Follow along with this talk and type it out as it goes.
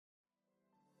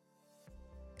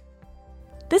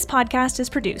This podcast is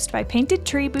produced by Painted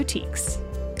Tree Boutiques.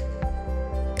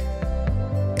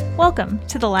 Welcome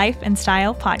to the Life and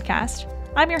Style Podcast.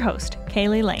 I'm your host,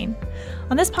 Kaylee Lane.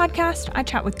 On this podcast, I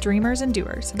chat with dreamers and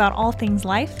doers about all things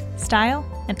life, style,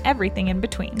 and everything in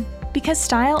between. Because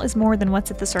style is more than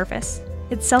what's at the surface.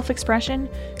 It's self-expression,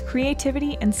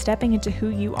 creativity, and stepping into who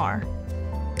you are.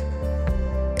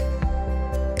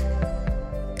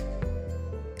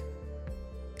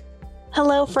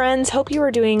 Hello, friends. Hope you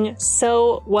are doing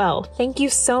so well. Thank you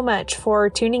so much for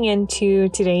tuning in to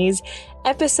today's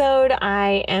episode.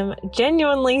 I am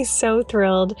genuinely so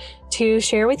thrilled to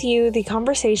share with you the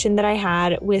conversation that I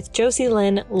had with Josie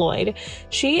Lynn Lloyd.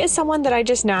 She is someone that I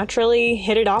just naturally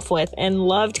hit it off with and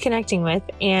loved connecting with,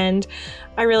 and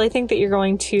I really think that you're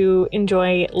going to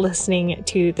enjoy listening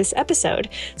to this episode.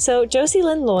 So Josie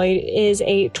Lynn Lloyd is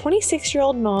a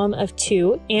 26-year-old mom of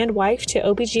two and wife to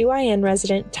OBGYN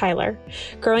resident Tyler.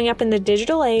 Growing up in the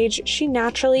digital age, she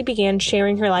naturally began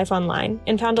sharing her life online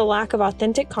and found a lack of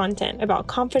authentic content about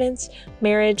confidence,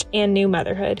 marriage, and new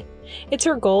motherhood. It's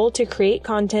her goal to create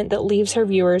content that leaves her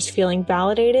viewers feeling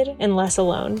validated and less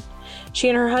alone. She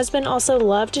and her husband also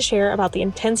love to share about the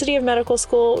intensity of medical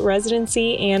school,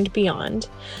 residency, and beyond.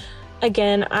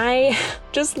 Again, I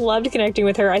just loved connecting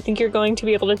with her. I think you're going to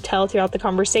be able to tell throughout the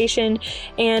conversation.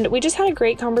 And we just had a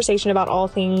great conversation about all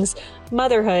things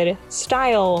motherhood,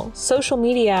 style, social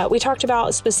media. We talked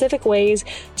about specific ways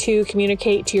to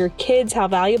communicate to your kids how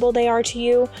valuable they are to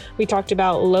you. We talked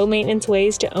about low maintenance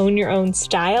ways to own your own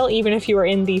style, even if you are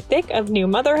in the thick of new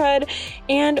motherhood.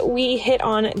 And we hit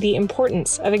on the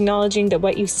importance of acknowledging that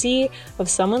what you see of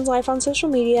someone's life on social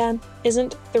media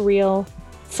isn't the real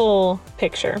full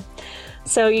picture.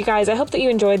 So you guys, I hope that you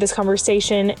enjoyed this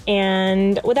conversation,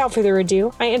 and without further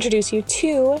ado, I introduce you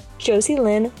to Josie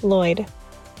Lynn Lloyd.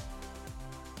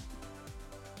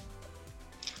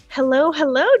 Hello,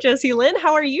 Josie Lynn.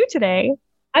 How are you today?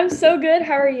 I'm so good.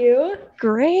 How are you?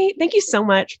 Great. Thank you so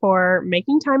much for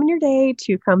making time in your day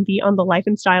to come be on the Life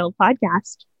and Style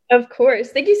podcast. Of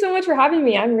course. Thank you so much for having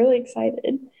me. I'm really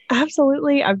excited.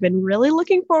 Absolutely. I've been really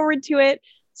looking forward to it.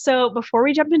 So before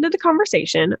we jump into the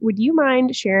conversation, would you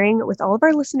mind sharing with all of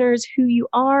our listeners who you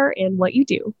are and what you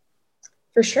do?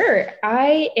 For sure.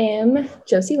 I am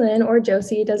Josie Lynn, or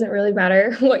Josie. It doesn't really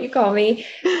matter what you call me.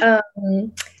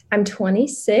 I'm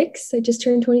 26. I just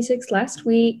turned 26 last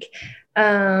week.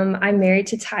 I'm married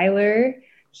to Tyler.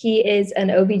 He is an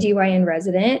OBGYN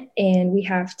resident, and we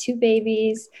have two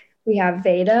babies. We have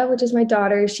Veda, which is my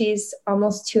daughter. She's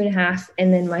almost 2.5.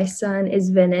 And then my son is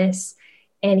Venice,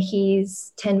 and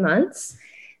he's 10 months.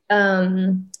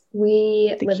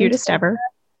 We the cutest ever.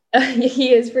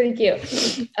 He is pretty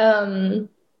cute.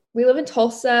 We live in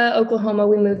Tulsa, Oklahoma.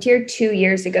 We moved here 2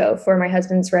 years ago for my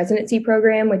husband's residency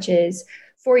program, which is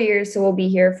 4 years. So we'll be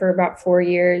here for about 4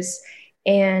 years.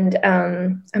 And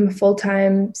I'm a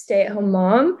full-time stay-at-home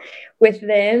mom with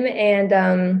them.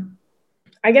 And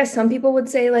I guess some people would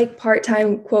say like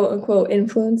part-time quote unquote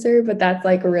influencer, but that's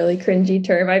like a really cringy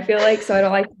term, I feel like, so I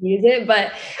don't like to use it,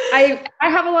 but I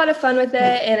have a lot of fun with it,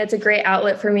 and it's a great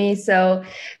outlet for me. So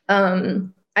I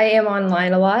am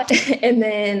online a lot. And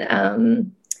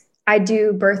then I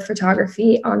do birth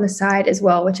photography on the side as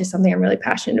well, which is something I'm really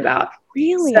passionate about.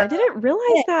 Really? So, I didn't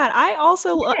realize that. I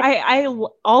also, I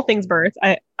all things birth.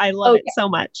 I love it so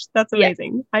much. That's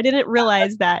amazing. Yeah. I didn't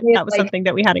realize that was something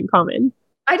that we had in common.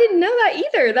 I didn't know that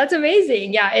either. That's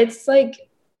amazing. Yeah. It's like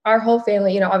our whole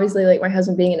family, obviously like my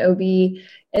husband being an OB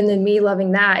and then me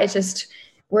loving that. It's just,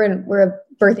 we're a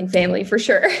birthing family for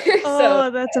sure. Oh,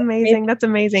 that's amazing. That's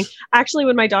amazing. Actually,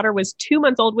 when my daughter was 2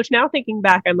 months old, which now thinking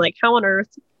back, I'm like, how on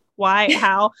earth? Why?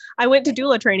 How? I went to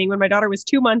doula training when my daughter was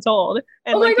 2 months old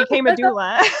and became a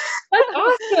doula. That's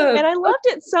awesome. And I loved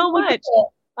it so much.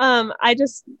 I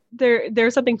just,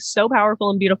 there's something so powerful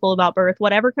and beautiful about birth.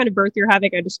 Whatever kind of birth you're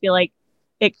having, I just feel like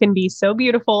it can be so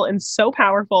beautiful and so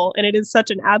powerful. And it is such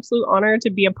an absolute honor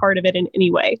to be a part of it in any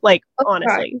way. Like,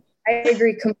 honestly. I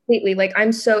agree completely. Like,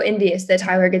 I'm so envious that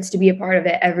Tyler gets to be a part of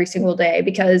it every single day,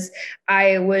 because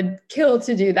I would kill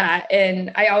to do that.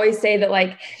 And I always say that,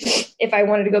 like, if I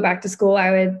wanted to go back to school, I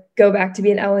would go back to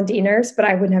be an L&D nurse, but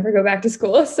I would never go back to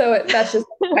school. So that's just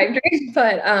a pipe dream.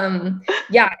 But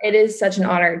yeah, it is such an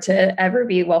honor to ever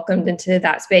be welcomed into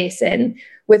that space. And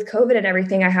with COVID and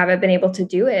everything, I haven't been able to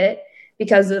do it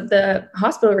because of the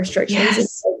hospital restrictions. Yes. And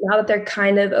so now that they're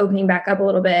kind of opening back up a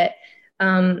little bit,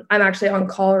 I'm actually on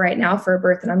call right now for a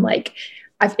birth, and I'm like,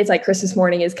 it's like Christmas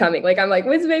morning is coming. Like, I'm like,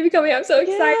 when's the baby coming? I'm so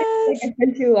excited. Yes. Like, it's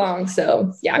been too long.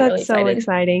 So yeah, I'm really excited. That's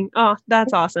so exciting. Oh,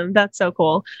 that's awesome. That's so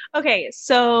cool. Okay.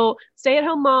 So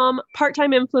stay-at-home mom,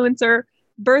 part-time influencer,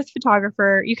 birth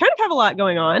photographer. You kind of have a lot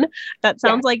going on. That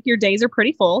sounds like your days are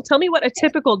pretty full. Tell me what a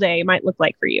typical day might look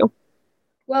like for you.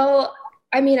 Well,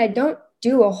 I mean, I don't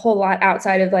do a whole lot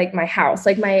outside of like my house.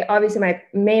 Like obviously my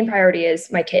main priority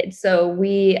is my kids. So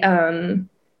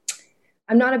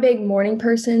I'm not a big morning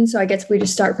person, so I guess we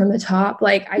just start from the top.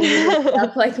 Like I usually wake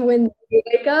up like when they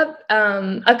wake up,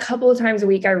 a couple of times a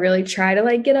week, I really try to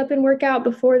like get up and work out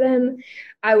before them.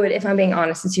 If I'm being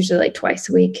honest, it's usually like twice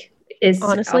a week.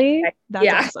 Honestly,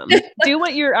 that's awesome. Do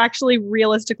what you're actually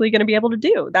realistically going to be able to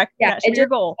do. That should be your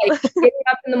goal. Like, getting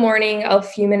up in the morning a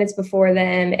few minutes before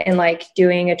them and like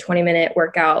doing a 20-minute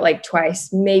workout like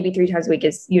twice, maybe 3 times a week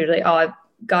is usually all I've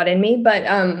got in me. But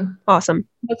awesome.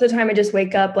 Most of the time I just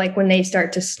wake up like when they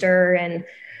start to stir, and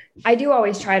I do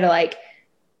always try to like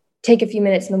take a few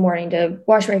minutes in the morning to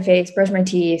wash my face, brush my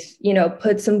teeth,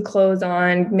 put some clothes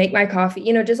on, make my coffee,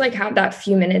 just like have that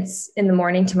few minutes in the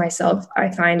morning to myself, I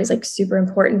find is like super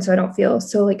important. So I don't feel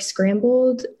so like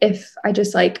scrambled if I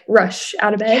just like rush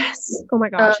out of bed. Yes. Oh my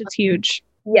gosh, it's huge.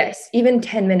 Yes. Even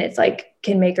 10 minutes like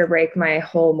can make or break my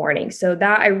whole morning. So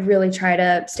that I really try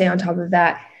to stay on top of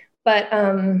that. But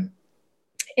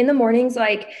in the mornings,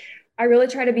 like I really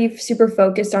try to be super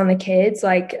focused on the kids.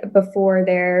 Like before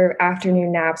their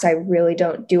afternoon naps, I really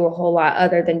don't do a whole lot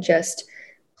other than just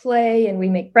play, and we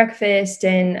make breakfast,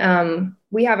 and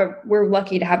we're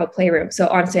lucky to have a playroom. So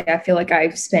honestly, I feel like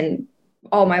I've spent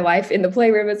all my life in the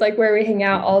playroom. It's like where we hang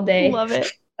out all day. Love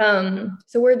it.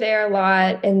 So we're there a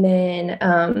lot. And then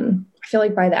I feel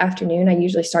like by the afternoon, I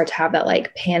usually start to have that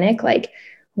like panic, like,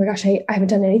 oh my gosh, I haven't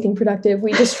done anything productive.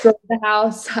 We just drove the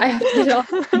house. I have to get it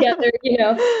all together,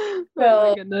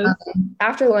 So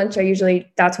after lunch,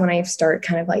 that's when I start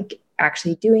kind of like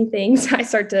actually doing things. I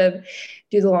start to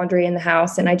do the laundry in the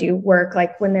house, and I do work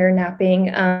like when they're napping.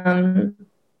 And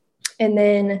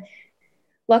then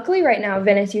luckily right now,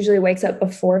 Venice usually wakes up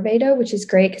before Veda, which is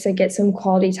great because I get some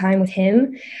quality time with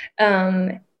him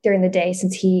during the day,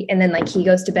 since he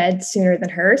goes to bed sooner than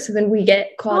her. So then we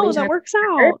get quality time. That works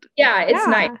out. Yeah, it's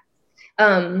nice.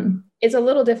 It's a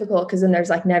little difficult because then there's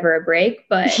like never a break,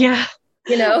 but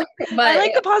but I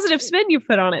like the positive spin you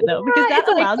put on it though, because that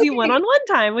allows you one-on-one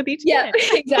time with each kid.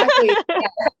 Exactly.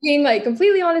 Being like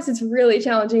completely honest, it's really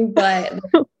challenging, but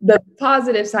the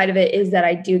positive side of it is that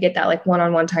I do get that like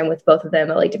one-on-one time with both of them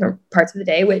at like different parts of the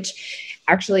day, which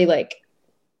actually like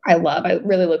I love. I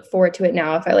really look forward to it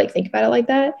now if I like think about it like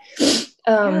that.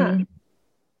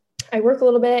 I work a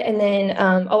little bit, and then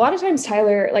a lot of times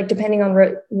Tyler, like depending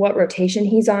on what rotation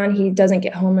he's on, he doesn't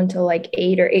get home until like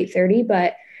 8 or 8:30,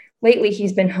 but lately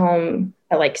he's been home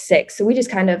at like 6. So we just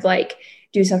kind of like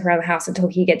do stuff around the house until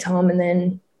he gets home, and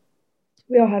then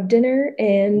we all have dinner.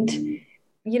 And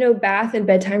bath and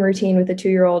bedtime routine with a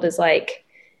 2-year-old is like,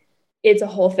 it's a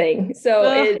whole thing.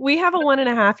 So we have a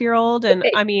 1.5-year-old, and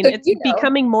I mean, it's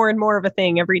becoming more and more of a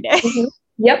thing every day. Mm-hmm.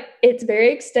 Yep. It's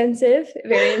very extensive,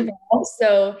 very involved.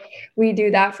 So we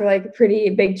do that for like a pretty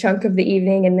big chunk of the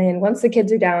evening. And then once the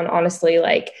kids are down, honestly,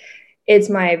 like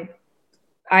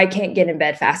I can't get in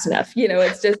bed fast enough.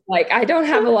 It's just like, I don't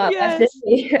have a lot left in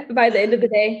me by the end of the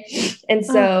day. And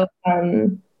so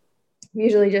we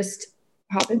usually just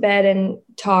hop in bed and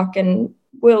talk, and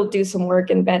we'll do some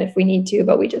work in bed if we need to,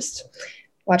 but we just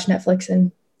watch Netflix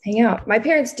and hang out. My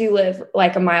parents do live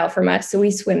like a mile from us, so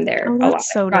we swim there a lot.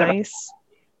 That's so nice.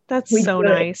 That's so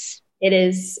nice. It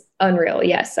is unreal.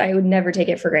 Yes. I would never take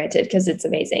it for granted because it's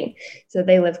amazing. So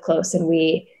they live close, and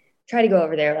we try to go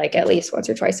over there like at least once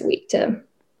or twice a week to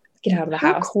get out of the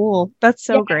house. Cool. That's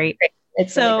so great.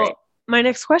 It's so really great. My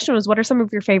next question was, what are some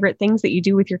of your favorite things that you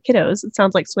do with your kiddos? It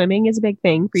sounds like swimming is a big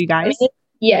thing for you guys.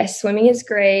 Yes, swimming is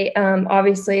great.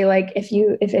 Obviously, like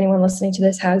if anyone listening to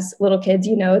this has little kids,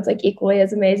 it's like equally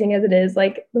as amazing as it is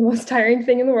like the most tiring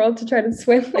thing in the world to try to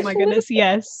swim. Oh my goodness,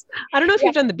 yes. I don't know if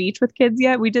you've done the beach with kids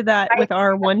yet. We did that with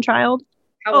our one child.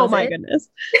 Oh my goodness.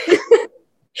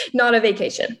 Not a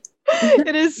vacation.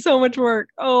 It is so much work.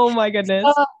 Oh my goodness.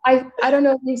 I don't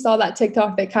know if you saw that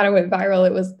TikTok that kind of went viral.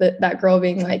 It was that girl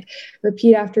being like,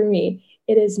 repeat after me.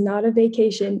 It is not a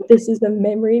vacation. This is a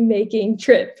memory-making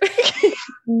trip.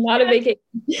 Not a vacation.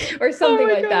 Or something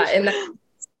like that. And that's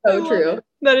so true.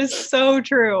 That is so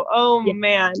true. Oh,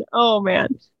 man. Oh, man.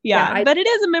 Yeah. But it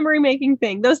is a memory-making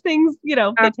thing. Those things,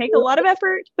 they take a lot of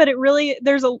effort, but it really,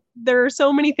 there are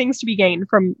so many things to be gained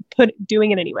from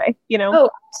doing it anyway, Oh,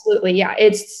 absolutely. Yeah.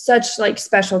 It's such like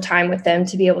special time with them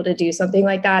to be able to do something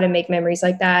like that and make memories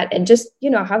like that. And just,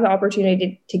 have the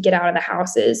opportunity to get out of the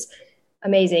house is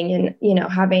amazing. And,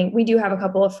 we do have a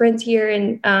couple of friends here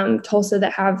in Tulsa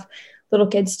that have little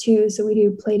kids too. So we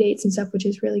do play dates and stuff, which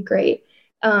is really great.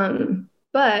 So I'm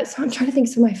trying to think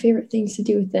some of my favorite things to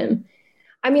do with them.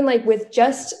 I mean, like with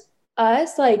just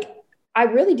us, like, I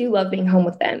really do love being home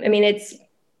with them. I mean,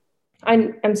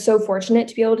 I'm so fortunate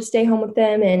to be able to stay home with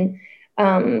them. And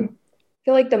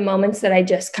feel like the moments that I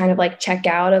just kind of like check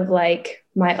out of like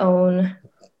my own,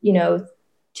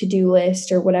 to-do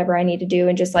list or whatever I need to do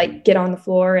and just like get on the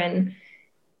floor and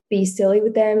be silly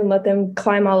with them and let them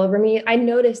climb all over me. I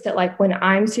noticed that like when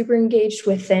I'm super engaged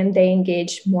with them, they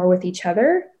engage more with each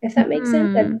other, if that makes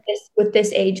sense, with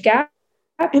this age gap.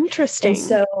 Interesting. And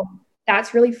so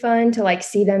that's really fun to like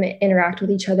see them interact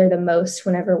with each other the most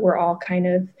whenever we're all kind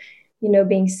of,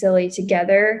 being silly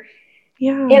together.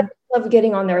 Yeah. And I love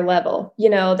getting on their level.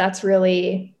 That's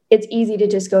really, it's easy to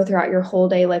just go throughout your whole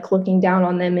day, like looking down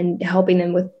on them and helping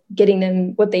them with getting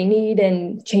them what they need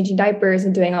and changing diapers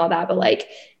and doing all that. But like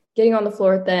getting on the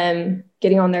floor with them,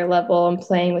 getting on their level and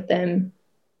playing with them,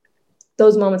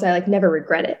 those moments, I like never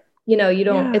regret it. You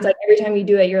don't, It's like every time you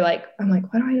do it, you're like, I'm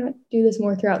like, why do I not do this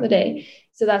more throughout the day?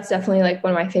 So that's definitely like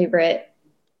one of my favorite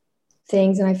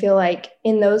things. And I feel like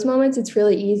in those moments, it's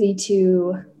really easy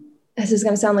to, this is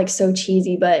going to sound like so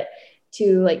cheesy, but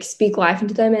to like speak life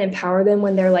into them and empower them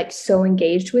when they're like so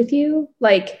engaged with you.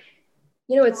 Like,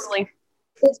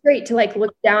 it's great to like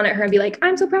look down at her and be like,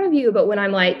 I'm so proud of you. But when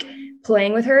I'm like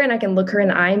playing with her and I can look her in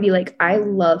the eye and be like, I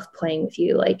love playing with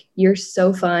you. Like, you're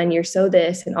so fun. You're so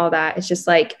this and all that. It's just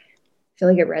like, I feel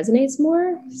like it resonates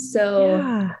more.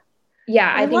 So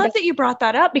yeah, I love that you brought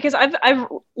that up because I've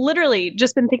literally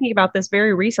just been thinking about this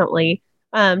very recently.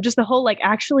 Just the whole like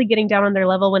actually getting down on their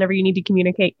level whenever you need to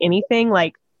communicate anything.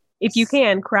 Like if you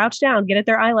can crouch down, get at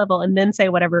their eye level and then say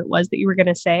whatever it was that you were going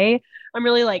to say. I'm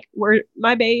really like,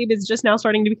 my babe is just now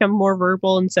starting to become more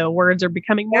verbal. And so words are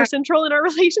becoming more central in our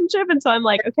relationship. And so I'm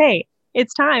like, okay,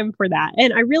 it's time for that.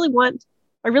 And I really want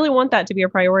that to be a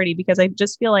priority because I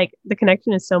just feel like the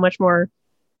connection is so much more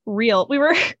real. We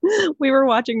were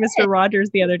watching Mr.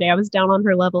 Rogers the other day. I was down on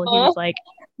her level and he was like,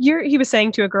 he was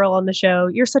saying to a girl on the show,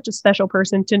 you're such a special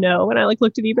person to know. And I like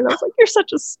looked at Eve and I was like, you're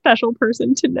such a special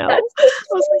person to know. I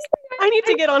was like, I need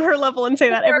to get on her level and say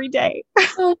that every day.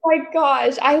 Oh my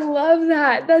gosh. I love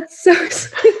that. That's so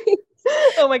sweet.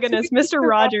 Oh my goodness. Mr.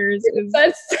 Rogers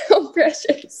that's so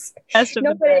precious. Best of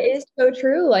the but it is so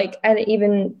true. Like, and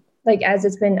even like, as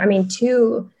it's been, I mean,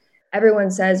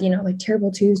 everyone says, like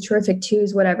terrible twos, terrific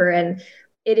twos, whatever. And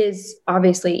it is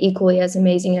obviously equally as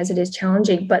amazing as it is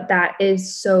challenging, but that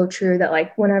is so true that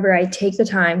like, whenever I take the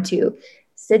time to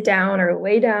sit down or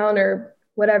lay down or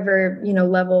whatever,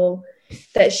 level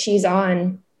that she's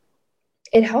on,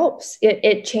 it helps.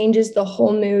 It changes the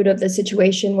whole mood of the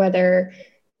situation, whether,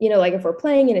 like if we're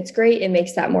playing and it's great, it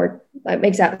makes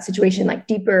that situation like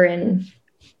deeper and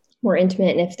more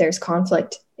intimate. And if there's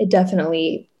conflict, it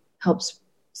definitely helps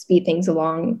speed things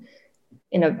along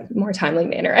in a more timely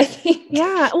manner, I think.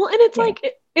 Yeah. Well, and it's like,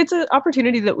 it's an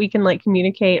opportunity that we can like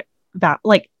communicate that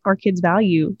like our kids'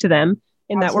 value to them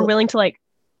in that we're willing to like,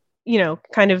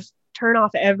 kind of turn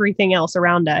off everything else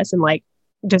around us and like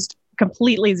just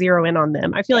completely zero in on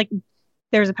them. I feel like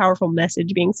there's a powerful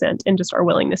message being sent and just our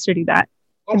willingness to do that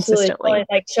consistently. Absolutely.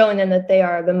 Like showing them that they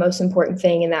are the most important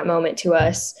thing in that moment to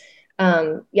us.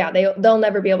 They'll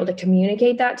never be able to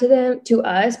communicate that to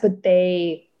us, but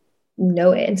they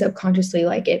know it and subconsciously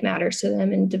like it matters to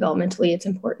them and developmentally it's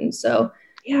important. So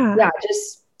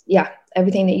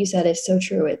everything that you said is so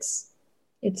true. It's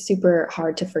super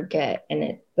hard to forget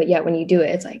but when you do it,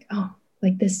 it's like, oh,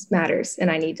 like this matters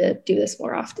and I need to do this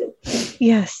more often.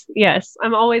 Yes.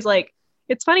 I'm always like,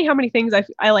 it's funny how many things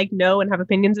I like know and have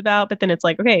opinions about, but then it's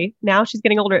like, okay, now she's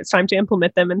getting older. It's time to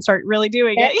implement them and start really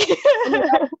doing it.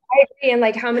 I agree. And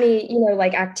like how many,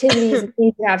 like activities and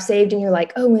things you have saved and you're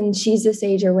like, oh, when she's this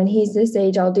age or when he's this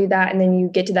age, I'll do that. And then you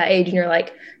get to that age and you're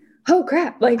like, oh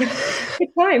crap, like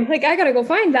it's time. Like I got to go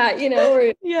find that,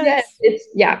 or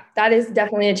that is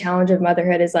definitely a challenge of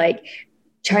motherhood is like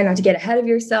trying not to get ahead of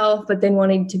yourself, but then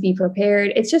wanting to be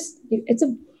prepared. It's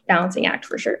a balancing act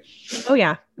for sure. Oh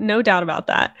yeah, no doubt about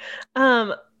that.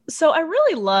 So I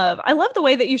love the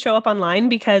way that you show up online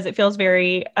because it feels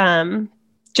very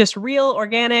just real,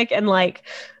 organic, and like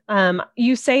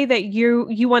you say that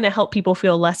you want to help people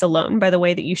feel less alone by the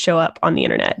way that you show up on the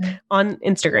internet, on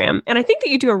Instagram. And I think that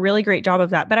you do a really great job of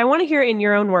that. But I want to hear in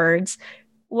your own words,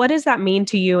 what does that mean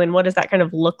to you? And what does that kind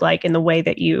of look like in the way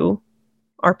that you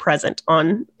are present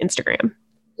on Instagram?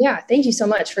 Yeah. Thank you so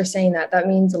much for saying that. That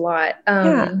means a lot.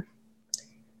 I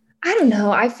don't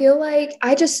know. I feel like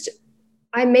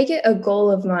I make it a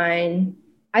goal of mine.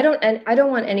 I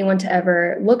don't want anyone to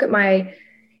ever look at my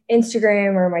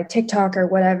Instagram or my TikTok or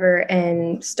whatever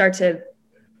and start to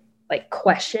like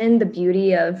question the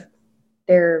beauty of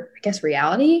their, I guess,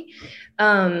 reality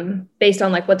based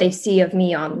on like what they see of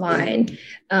me online.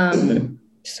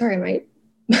 Sorry,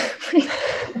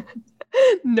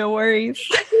 No worries.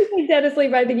 He was dead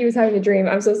asleep. I think he was having a dream.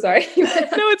 I'm so sorry.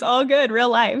 No, it's all good. Real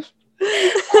life.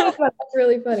 Oh, that's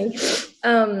really funny.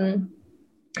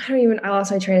 I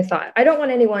lost my train of thought. I don't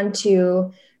want anyone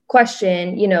to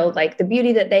question, like the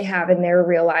beauty that they have in their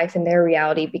real life and their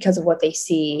reality because of what they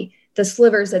see, the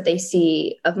slivers that they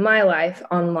see of my life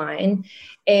online.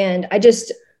 And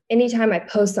anytime I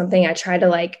post something, I try to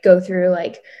like go through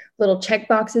like little check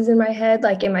boxes in my head.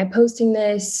 Like, am I posting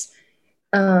this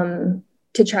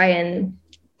to try and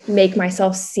make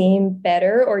myself seem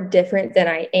better or different than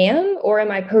I am? Or am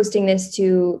I posting this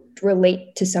to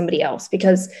relate to somebody else?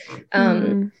 Because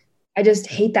I just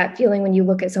hate that feeling when you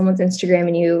look at someone's Instagram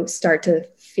and you start to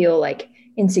feel like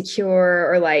insecure,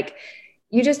 or like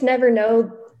you just never know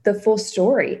the full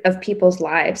story of people's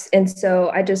lives. And so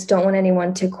I just don't want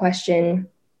anyone to question,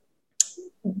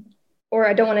 or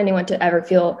I don't want anyone to ever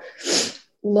feel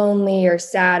lonely or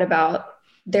sad about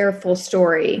their full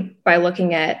story by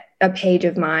looking at a page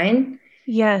of mine.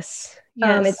 Yes. If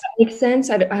that makes sense.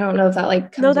 I don't know if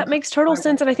that no, that makes total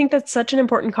sense. And I think that's such an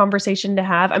important conversation to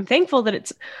have. I'm thankful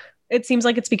that it seems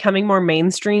like it's becoming more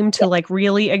mainstream to like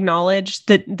really acknowledge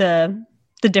the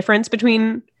difference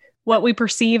between what we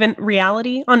perceive in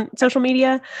reality on social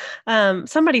media.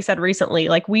 Somebody said recently,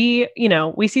 like we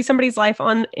see somebody's life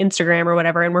on Instagram or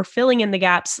whatever, and we're filling in the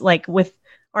gaps like with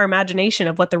our imagination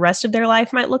of what the rest of their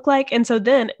life might look like. And so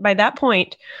then by that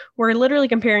point, we're literally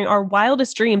comparing our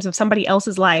wildest dreams of somebody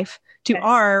else's life to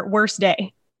our worst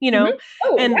day, Mm-hmm.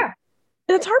 Oh, and yeah.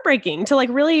 it's heartbreaking to like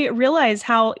really realize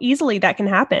how easily that can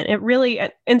happen. It really,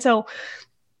 and so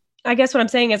I guess what I'm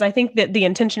saying is I think that the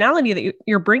intentionality that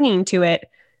you're bringing to it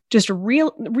just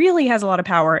really has a lot of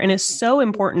power and is so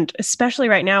important, especially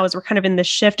right now as we're kind of in this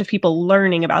shift of people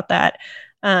learning about that.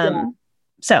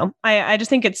 So I just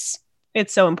think it's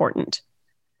so important.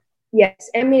 Yes.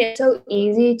 I mean, it's so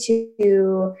easy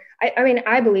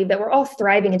I believe that we're all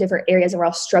thriving in different areas and we're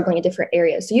all struggling in different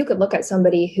areas. So you could look at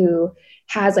somebody who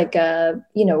has like a,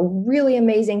 really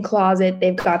amazing closet.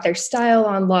 They've got their style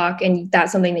on lock, and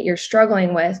that's something that you're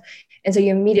struggling with. And so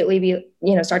you immediately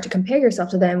start to compare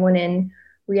yourself to them, when in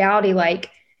reality, like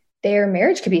their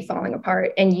marriage could be falling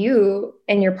apart and you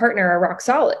and your partner are rock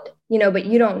solid, but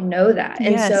you don't know that.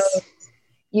 And so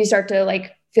you start to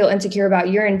like feel insecure about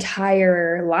your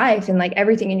entire life and like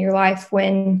everything in your life,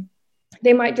 when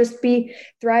they might just be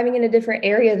thriving in a different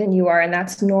area than you are. And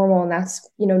that's normal. And that's,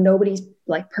 nobody's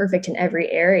like perfect in every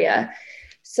area.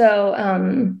 So,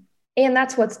 and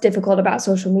that's what's difficult about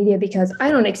social media, because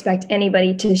I don't expect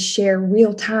anybody to share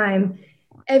real time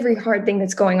every hard thing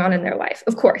that's going on in their life.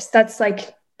 Of course, that's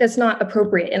not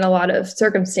appropriate in a lot of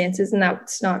circumstances, and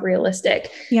that's not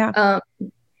realistic. Yeah.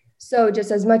 So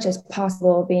just as much as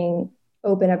possible, being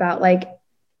open about like,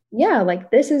 yeah, like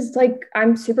this is like,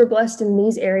 I'm super blessed in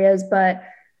these areas, but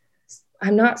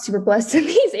I'm not super blessed in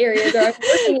these areas. Or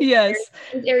yes,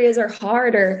 these areas are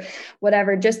hard or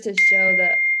whatever, just to show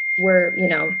that we're,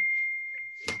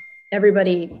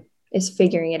 everybody is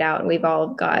figuring it out, and we've all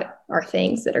got our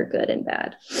things that are good and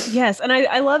bad. Yes. And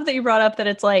I love that you brought up that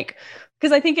it's like,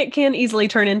 because I think it can easily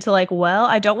turn into like, well,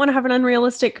 I don't want to have an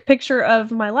unrealistic picture of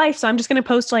my life, so I'm just going to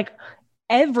post like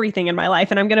everything in my life,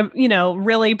 and I'm going to,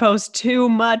 really post too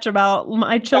much about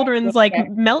my children's like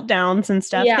meltdowns and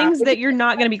stuff, things that you're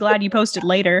not going to be glad you posted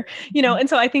later, And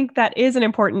so I think that is an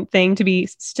important thing to be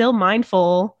still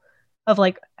mindful of,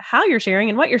 like how you're sharing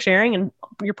and what you're sharing and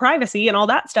your privacy and all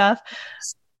that stuff.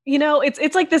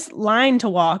 It's like this line to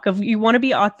walk of, you want to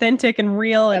be authentic and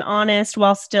real and honest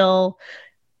while still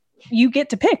you get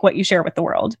to pick what you share with the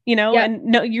world, and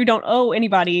no, you don't owe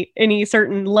anybody any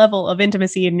certain level of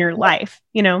intimacy in your life,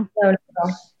 No.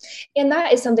 And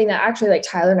that is something that actually like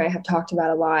Tyler and I have talked about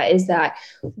a lot, is that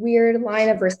weird line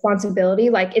of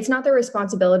responsibility. Like, it's not the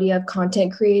responsibility of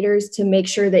content creators to make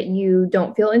sure that you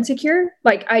don't feel insecure.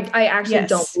 Like I actually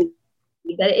don't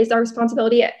believe that it is our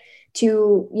responsibility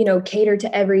to, cater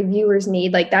to every viewer's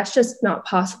need. Like, that's just not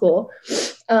possible.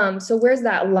 So where's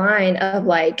that line of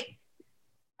like,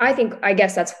 I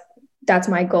guess that's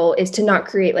my goal, is to not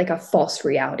create like a false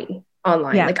reality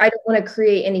online. Like, I don't want to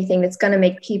create anything that's going to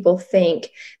make people think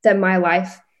that my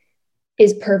life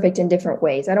is perfect in different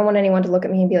ways. I don't want anyone to look at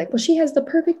me and be like, well, she has the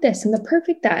perfect this and the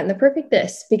perfect that and the perfect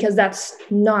this, because that's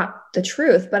not the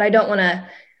truth. But I don't want to,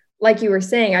 like you were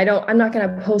saying, I'm not going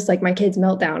to post like my kid's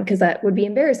meltdown, because that would be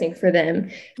embarrassing for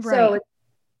them. Right.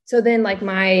 So then like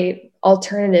my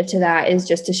alternative to that is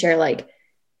just to share like,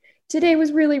 today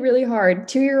was really, really hard.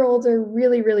 2-year-olds are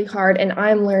really, really hard. And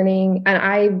I'm learning.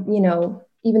 And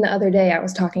even the other day I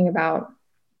was talking about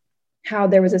how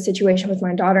there was a situation with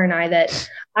my daughter and I that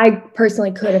I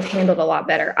personally could have handled a lot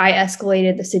better. I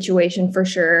escalated the situation for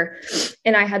sure.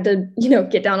 And I had to,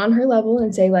 get down on her level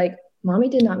and say, like, mommy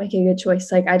did not make a good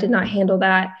choice. Like, I did not handle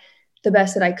that the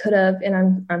best that I could have.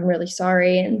 And I'm really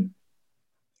sorry.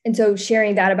 And so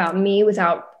sharing that about me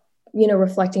without,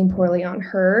 reflecting poorly on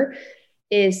her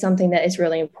is something that is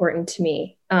really important to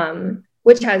me.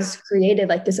 Which has created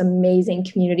like this amazing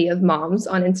community of moms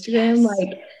on Instagram. Yes.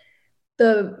 Like,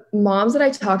 the moms that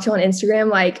I talk to on Instagram,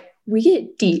 like, we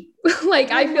get deep. Like,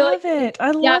 I feel love like it.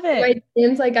 I love it. My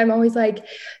DMs, like, I'm always like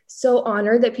so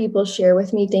honored that people share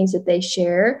with me things that they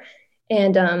share.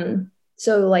 And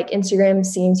so like Instagram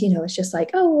seems, it's just like,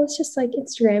 oh, well, it's just like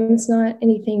Instagram. It's not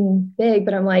anything big.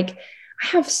 But I'm like, I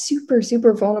have super,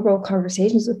 super vulnerable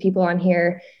conversations with people on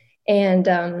here. And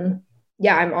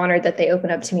yeah, I'm honored that they open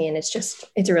up to me. And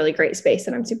it's a really great space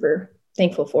that I'm super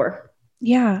thankful for.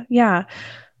 Yeah. Yeah.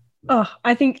 Oh,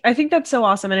 I think that's so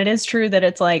awesome. And it is true that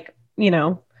it's like,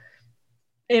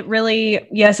 it really,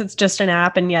 yes, it's just an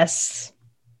app. And yes,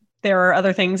 there are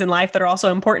other things in life that are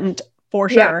also important for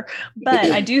sure.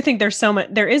 But I do think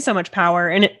there is so much power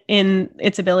in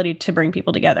its ability to bring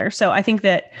people together. So I think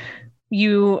that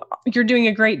you're doing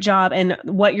a great job, and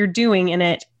what you're doing in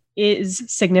it is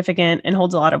significant and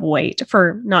holds a lot of weight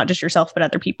for not just yourself, but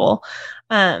other people.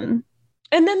 And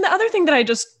then the other thing that I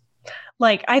just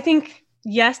like, I think,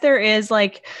 yes, there is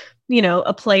like,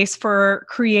 a place for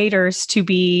creators to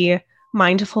be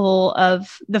mindful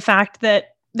of the fact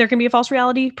that there can be a false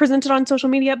reality presented on social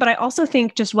media. But I also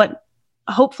think just what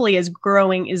hopefully is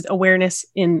growing is awareness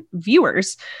in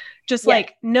viewers, just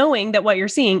like knowing that what you're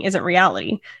seeing isn't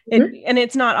reality. And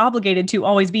it's not obligated to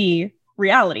always be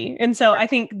reality. And so I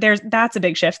think that's a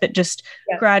big shift that just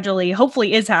gradually,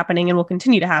 hopefully, is happening and will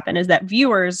continue to happen, is that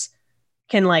viewers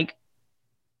can like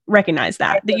recognize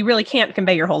that you really can't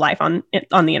convey your whole life on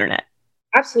the internet.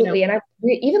 Absolutely. And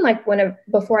even like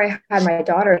before I had my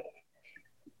daughter,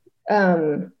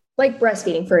 like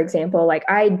breastfeeding, for example, like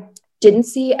I didn't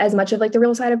see as much of like the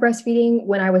real side of breastfeeding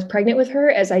when I was pregnant with her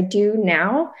as I do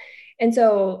now. And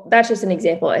so that's just an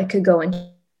example. It could go into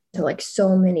like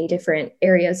so many different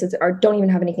areas that don't even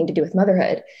have anything to do with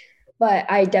motherhood. But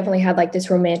I definitely had like this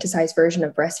romanticized version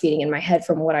of breastfeeding in my head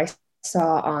from what I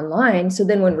saw online. So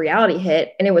then when reality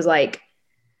hit, and it was like,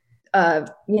 so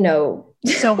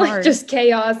hard, like just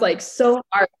chaos, like so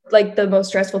hard, like the most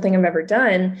stressful thing I've ever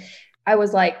done. I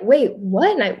was like, wait,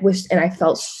 what? And I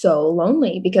felt so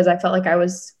lonely because I felt like I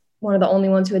was one of the only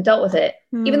ones who had dealt with it,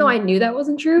 even though I knew that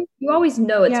wasn't true. You always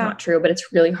know it's not true, but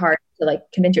it's really hard to like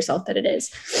convince yourself that it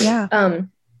is. Yeah.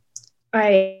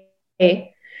 I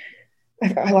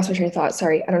lost my train of thought.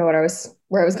 Sorry. I don't know where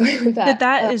I was going with that.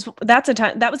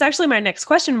 That was actually my next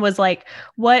question, was like,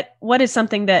 what is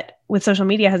something that with social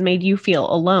media has made you feel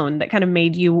alone, that kind of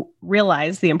made you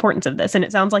realize the importance of this? And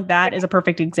it sounds like that is a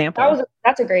perfect example.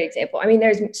 That's a great example. I mean,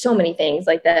 there's so many things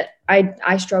like that.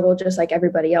 I struggle just like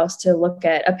everybody else to look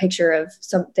at a picture of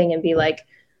something and be like,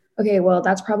 okay, well,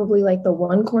 that's probably like the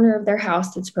one corner of their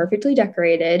house that's perfectly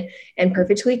decorated and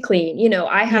perfectly clean.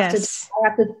 I have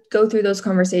to go through those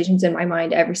conversations in my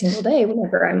mind every single day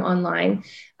whenever I'm online,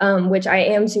 which I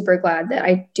am super glad that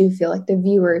I do feel like the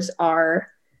viewers are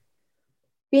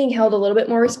being held a little bit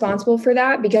more responsible for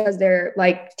that, because they're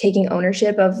like taking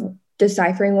ownership of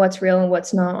deciphering what's real and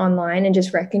what's not online, and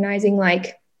just recognizing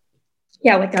like,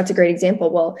 yeah, like that's a great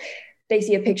example. Well, they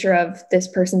see a picture of this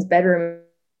person's bedroom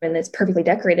and it's perfectly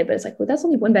decorated, but it's like, well, that's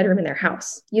only one bedroom in their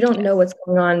house. You don't know what's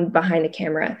going on behind the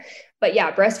camera. But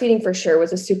yeah, breastfeeding for sure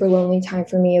was a super lonely time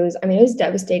for me. It was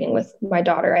devastating with my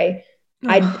daughter. I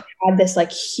had this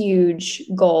like huge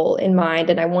goal in mind,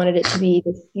 and I wanted it to be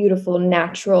this beautiful,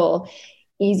 natural,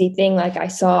 easy thing like I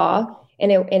saw,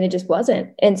 and it just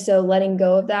wasn't. And so letting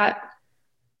go of that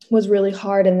was really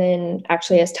hard. And then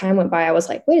actually as time went by, I was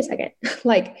like, wait a second,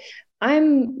 like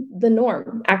I'm the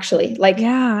norm, actually. Like,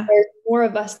 there's more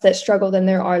of us that struggle than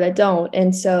there are that don't.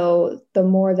 And so the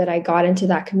more that I got into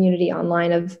that community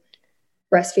online of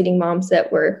breastfeeding moms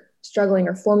that were struggling,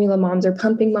 or formula moms, or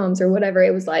pumping moms, or whatever,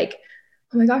 it was like,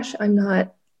 oh my gosh, I'm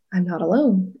not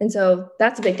alone. And so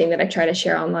that's a big thing that I try to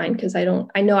share online, because I know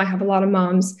I have a lot of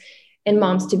moms and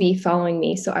moms to be following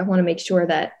me. So I want to make sure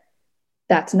that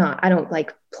I don't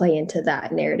like play into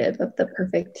that narrative of the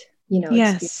perfect,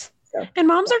 yes. So. And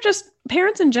moms are just,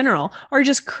 parents in general are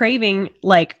just craving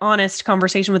like honest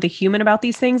conversation with a human about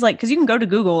these things. Like, cause you can go to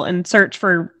Google and search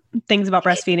for things about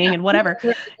breastfeeding and whatever.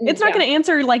 It's not going to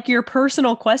answer like your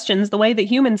personal questions the way that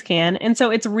humans can. And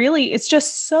so it's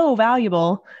just so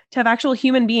valuable to have actual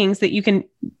human beings that you can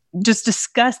just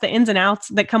discuss the ins and outs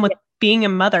that come with being a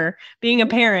mother, being a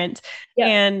parent.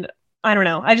 And I don't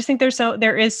know. I just think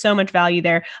there is so much value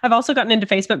there. I've also gotten into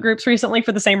Facebook groups recently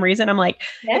for the same reason. I'm like,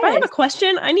 if I have a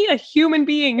question, I need a human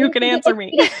being who can answer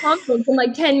me. In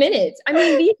like 10 minutes. I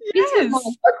mean, these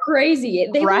moms are crazy.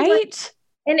 They right?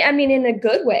 And I mean, in a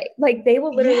good way, like they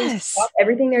will literally stop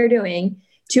everything they're doing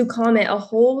to comment a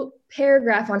whole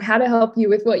paragraph on how to help you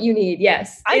with what you need.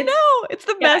 Yes. I know. It's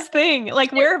the best thing.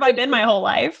 Like, where have I been my whole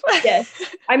life?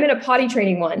 Yes. I'm in a potty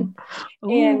training one.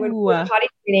 Ooh. And when we were potty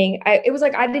training, it was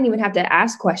like, I didn't even have to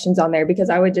ask questions on there because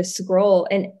I would just scroll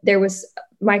and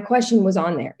my question was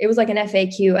on there. It was like an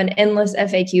FAQ, an endless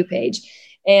FAQ page.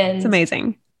 And it's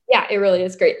amazing. Yeah, it really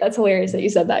is great. That's hilarious that you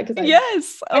said that.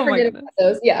 Yes. I forget about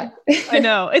those. Yeah. I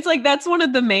know. It's like, that's one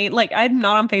of the main, like, I'm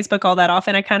not on Facebook all that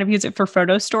often. I kind of use it for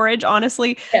photo storage,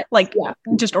 honestly,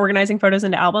 just organizing photos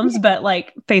into albums, but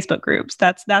like Facebook groups,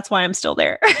 that's why I'm still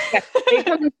there. They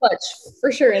come in clutch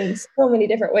for sure in so many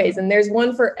different ways. And there's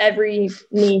one for every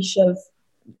niche of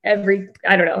every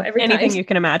anything kind. You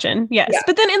can imagine. Yes. Yeah.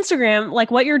 But then Instagram,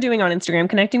 like what you're doing on Instagram,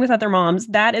 connecting with other moms,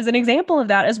 that is an example of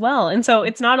that as well. And so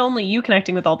it's not only you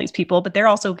connecting with all these people, but they're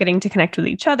also getting to connect with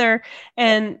each other.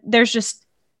 And there's just,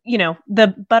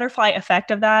 the butterfly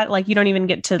effect of that. Like you don't even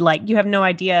get to you have no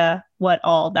idea what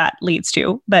all that leads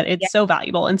to, but it's so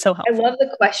valuable and so helpful. I love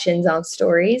the questions on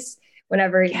stories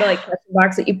whenever the question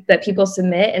box that people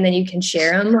submit, and then you can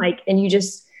share them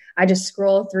I just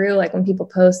scroll through when people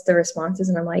post the responses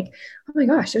and I'm like, oh my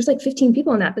gosh, there's 15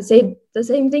 people in that say the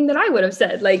same thing that I would have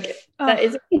said. That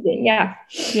is amazing. Yeah.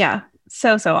 Yeah.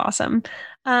 So awesome.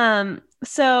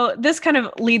 So this kind of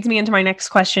leads me into my next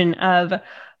question of,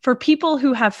 for people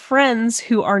who have friends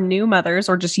who are new mothers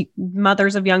or just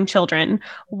mothers of young children,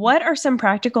 what are some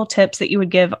practical tips that you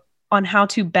would give on how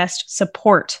to best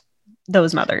support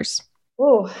those mothers?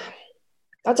 Oh,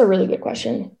 that's a really good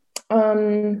question.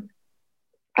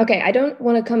 Okay, I don't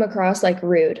want to come across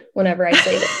rude whenever I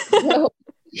say this,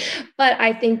 but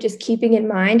I think just keeping in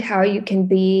mind how you can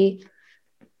be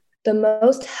the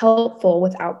most helpful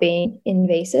without being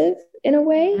invasive in a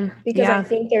way, because I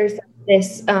think there's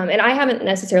this, and I haven't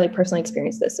necessarily personally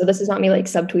experienced this, so this is not me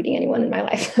subtweeting anyone in my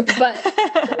life, but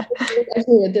I just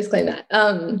need to disclaim that.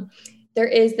 There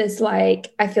is this I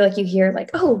feel like you hear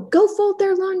oh, go fold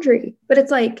their laundry, but it's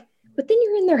but then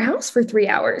you're in their house for 3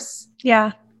 hours.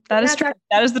 Yeah. That is true.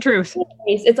 That is the truth.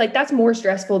 It's that's more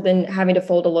stressful than having to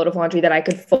fold a load of laundry that I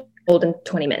could fold in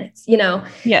 20 minutes,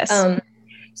 Yes.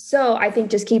 So I think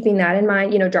just keeping that in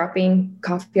mind, dropping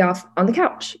coffee off on the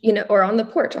couch, or on the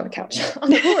porch, on the couch, on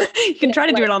the porch. You can try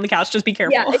to do it on the couch. Just be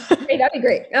careful. Yeah, that'd be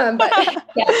great.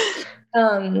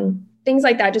 Things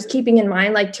like that, just keeping in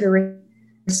mind, to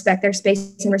respect their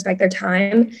space and respect their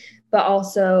time, but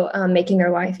also making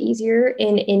their life easier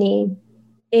in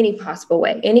any possible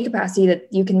way, any capacity that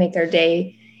you can make their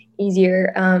day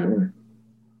easier.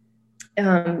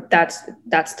 That's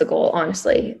the goal,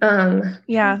 honestly.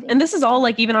 Yeah. And this is all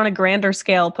even on a grander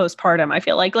scale postpartum. I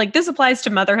feel like this applies to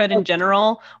motherhood in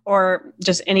general, or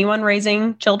just anyone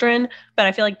raising children. But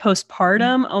I feel like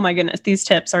postpartum, oh my goodness, these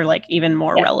tips are even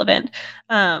more relevant.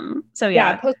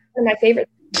 Postpartum, my favorite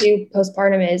to do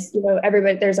postpartum is,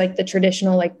 everybody, there's the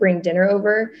traditional, bring dinner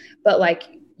over, but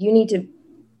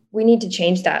we need to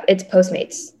change that. It's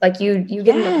Postmates. You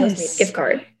give them a Postmates gift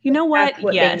card. You know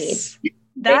what? Yes.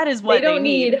 That is what they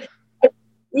need.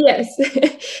 Yes.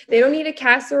 They don't need a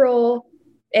casserole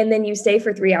and then you stay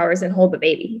for 3 hours and hold the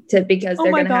baby because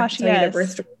they're going to have to tell you their birth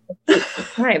story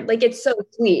time. It's so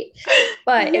sweet,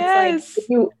 but it's if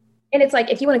you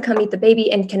want to come meet the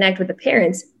baby and connect with the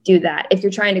parents, do that. If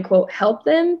you're trying to quote, help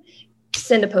them,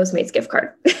 send a Postmates gift card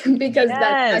because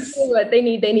that's actually what they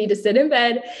need. They need to sit in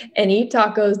bed and eat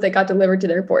tacos that got delivered to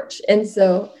their porch. And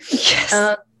so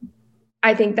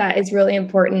I think that is really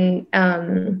important.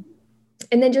 And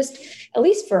then just at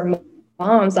least for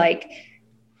moms,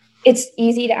 it's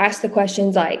easy to ask the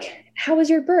questions how was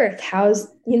your birth? How's,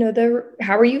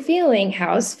 how are you feeling?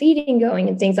 How's feeding going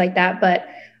and things like that. But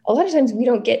a lot of times we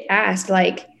don't get asked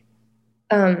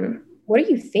what are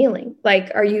you feeling?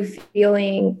 Are you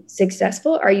feeling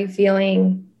successful? Are you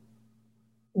feeling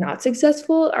not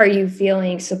successful? Are you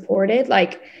feeling supported?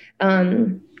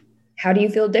 How do you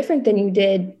feel different than you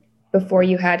did before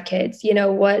you had kids?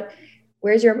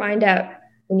 Where's your mind at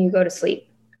when you go to sleep?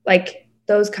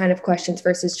 Those kind of questions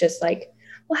versus just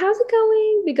well, how's it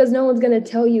going? Because no one's going to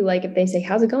tell you, if they say,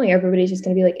 how's it going? Everybody's just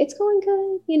going to be it's going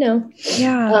good,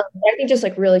 Yeah. I think just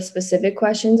really specific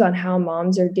questions on how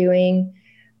moms are doing.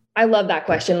 I love that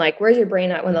question. Where's your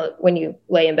brain at when you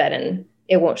lay in bed and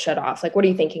it won't shut off? What are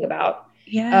you thinking about?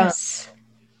 Yes.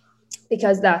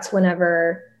 Because that's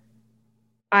whenever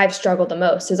I've struggled the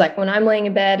most is like when I'm laying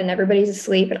in bed and everybody's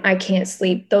asleep and I can't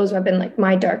sleep, those have been like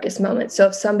my darkest moments. So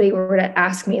if somebody were to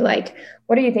ask me like,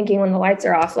 what are you thinking when the lights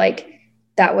are off? Like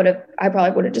I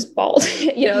probably would have just bawled,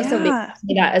 if somebody asked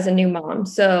me that as a new mom.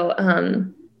 So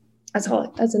that's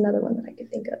another one that I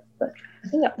could think of. But I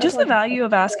think that's just the value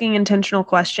of asking intentional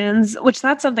questions, which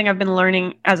that's something I've been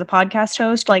learning as a podcast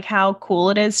host, like how cool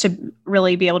it is to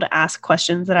really be able to ask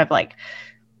questions that I've like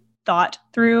thought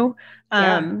through.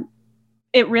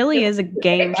 It really is a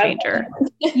game changer.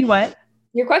 You what?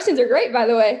 Your questions are great, by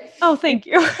the way. Oh, thank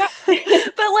you.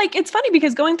 But like, it's funny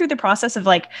because going through the process of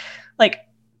like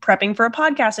prepping for a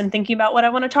podcast and thinking about what I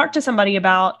want to talk to somebody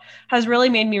about has really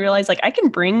made me realize like I can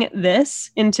bring this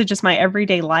into just my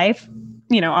everyday life.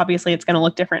 Obviously it's going to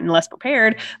look different and less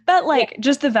prepared, but like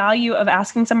just the value of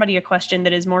asking somebody a question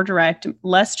that is more direct,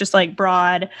 less just like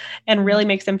broad, and really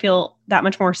makes them feel that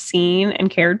much more seen and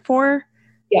cared for.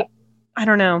 Yeah. I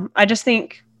don't know. I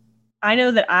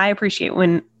know that I appreciate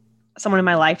when someone in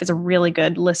my life is a really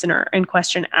good listener and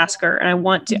question asker. And I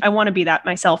want to be that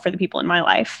myself for the people in my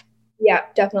life. Yeah,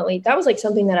 definitely. That was like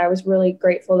something that I was really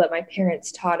grateful that my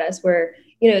parents taught us where,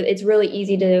 it's really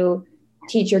easy to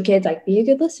teach your kids, like, be a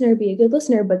good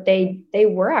listener. But they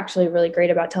were actually really great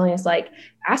about telling us like,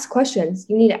 ask questions.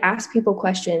 You need to ask people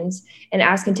questions and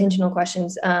ask intentional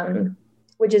questions,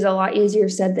 which is a lot easier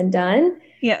said than done.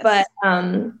 Yes. But,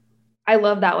 I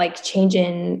love that like change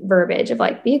in verbiage of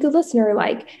like, be a good listener,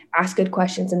 like ask good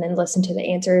questions and then listen to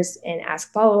the answers and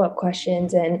ask follow-up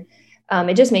questions. And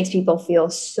it just makes people feel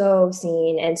so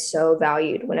seen and so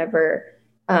valued whenever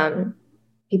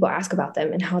people ask about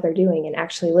them and how they're doing and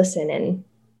actually listen. And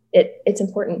it's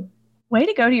important. Way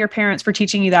to go to your parents for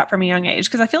teaching you that from a young age.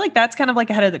 Because I feel like that's kind of like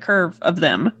ahead of the curve of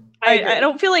them. I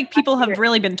don't feel like people have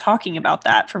really been talking about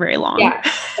that for very long. Yeah,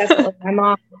 definitely.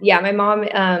 My mom,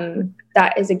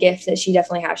 that is a gift that she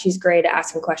definitely has. She's great at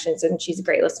asking questions and she's a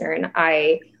great listener. And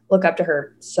I look up to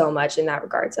her so much in that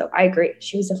regard. So I agree.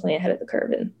 She was definitely ahead of the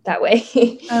curve in that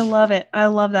way. I love it. I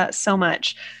love that so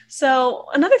much. So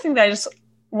another thing that I just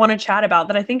want to chat about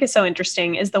that I think is so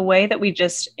interesting is the way that we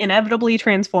just inevitably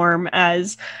transform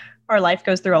as our life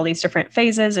goes through all these different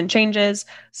phases and changes.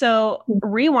 So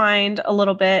rewind a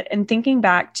little bit and thinking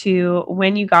back to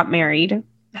when you got married,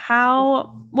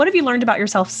 what have you learned about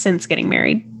yourself since getting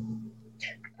married?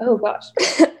 Oh gosh.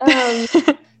 I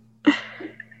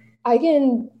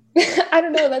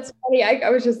don't know. That's funny. I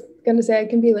was just going to say I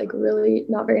can be like really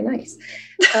not very nice.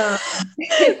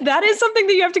 That is something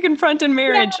that you have to confront in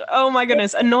marriage. Yeah. Oh my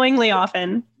goodness. Annoyingly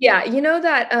often. Yeah. You know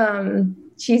that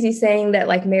cheesy saying that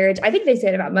like marriage, I think they say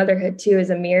it about motherhood too, is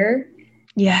a mirror.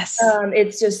 Yes.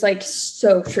 It's just like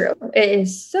so true. It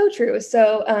is so true.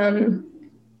 So,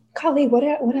 Kali, what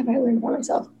have I learned about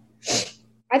myself?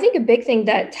 I think a big thing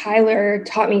that Tyler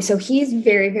taught me, so he's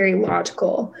very, very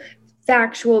logical,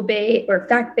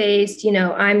 fact-based,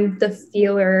 I'm the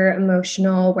feeler,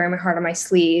 emotional, wear my heart on my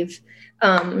sleeve.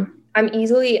 I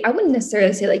wouldn't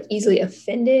necessarily say like easily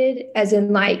offended, as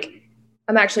in like,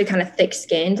 I'm actually kind of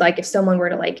thick-skinned. Like if someone were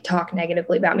to like talk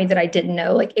negatively about me that I didn't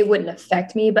know, like it wouldn't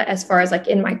affect me. But as far as like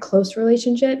in my close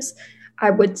relationships,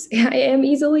 I would say I am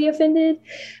easily offended.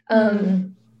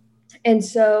 And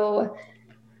so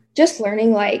just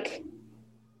learning like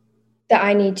that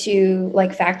I need to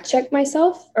like fact check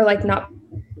myself or like not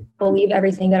believe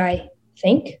everything that I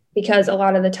think, because a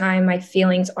lot of the time my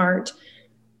feelings aren't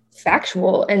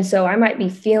factual. And so I might be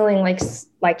feeling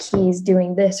like he's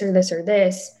doing this or this or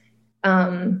this.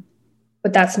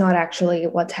 But that's not actually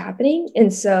what's happening.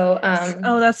 And so,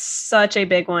 that's such a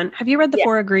big one. Have you read the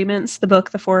 4 Agreements, the book,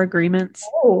 The 4 Agreements?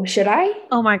 Oh, should I?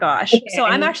 Oh my gosh. Okay. So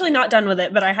I'm actually not done with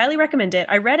it, but I highly recommend it.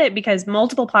 I read it because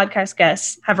multiple podcast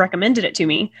guests have recommended it to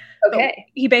me. Okay.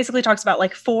 He basically talks about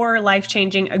like 4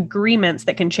 life-changing agreements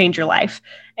that can change your life.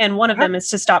 And one of them is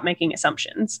to stop making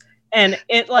assumptions. And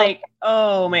it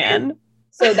oh man.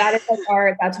 So that is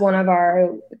like that's one of our,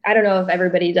 I don't know if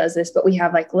everybody does this, but we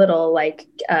have like little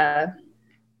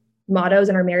mottos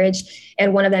in our marriage.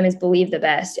 And one of them is believe the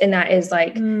best. And that is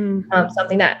like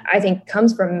something that I think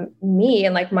comes from me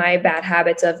and like my bad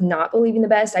habits of not believing the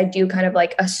best. I do kind of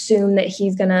like assume that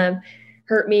he's going to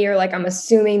hurt me, or like I'm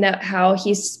assuming that how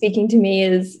he's speaking to me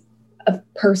is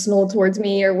personal towards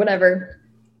me or whatever.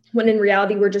 When in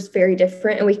reality, we're just very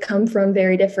different and we come from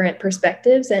very different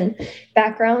perspectives and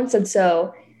backgrounds. And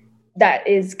so that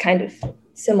is kind of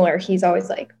similar. He's always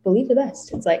like, believe the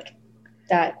best. It's like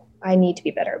that I need to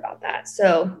be better about that.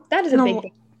 So that is a big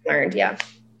thing I learned. Yeah.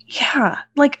 Yeah.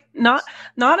 Like not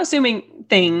assuming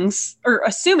things, or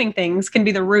assuming things can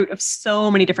be the root of so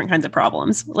many different kinds of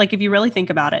problems. Like if you really think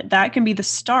about it, that can be the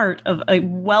start of a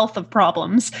wealth of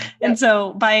problems. Yep. And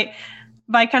so by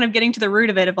by kind of getting to the root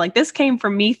of it, of like, this came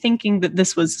from me thinking that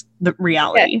this was the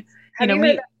reality. Yes. Have you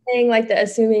heard that saying, like, the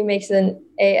assuming makes an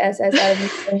ASS out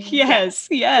of me? Yes.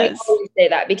 We always say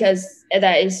that because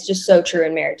that is just so true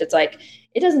in marriage. It's like,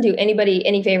 it doesn't do anybody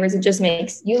any favors. It just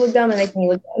makes you look dumb and makes me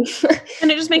look dumb.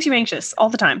 And it just makes you anxious all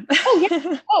the time.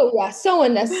 Oh yeah. So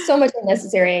much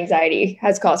unnecessary anxiety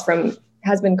has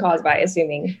been caused by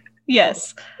assuming.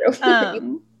 Yes.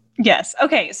 Yes.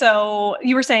 Okay. So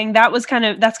you were saying that's kind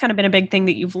of been a big thing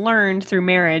that you've learned through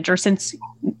marriage, or since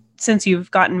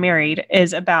you've gotten married,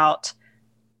 is about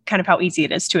kind of how easy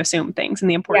it is to assume things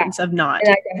and the importance of not.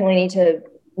 And I definitely need to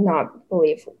not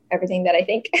believe everything that I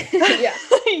think. Yeah.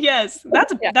 Yes.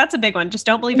 That's a big one. Just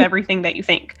don't believe everything that you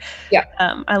think. Yeah.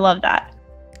 I love that.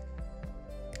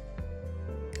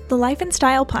 The Life and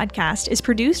Style podcast is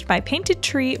produced by Painted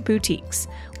Tree Boutiques.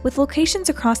 With locations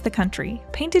across the country,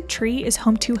 Painted Tree is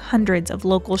home to hundreds of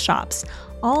local shops,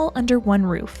 all under one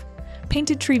roof.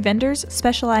 Painted Tree vendors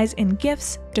specialize in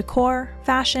gifts, decor,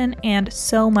 fashion, and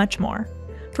so much more.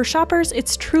 For shoppers,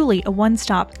 it's truly a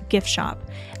one-stop gift shop,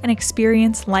 an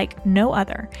experience like no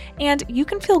other, and you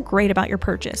can feel great about your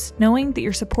purchase, knowing that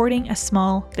you're supporting a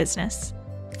small business.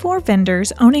 For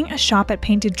vendors, owning a shop at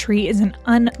Painted Tree is an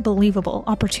unbelievable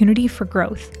opportunity for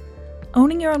growth.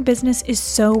 Owning your own business is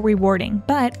so rewarding,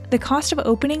 but the cost of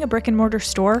opening a brick-and-mortar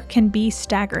store can be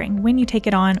staggering when you take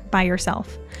it on by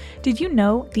yourself. Did you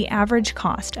know the average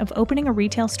cost of opening a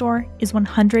retail store is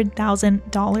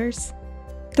 $100,000?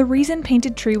 The reason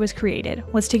Painted Tree was created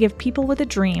was to give people with a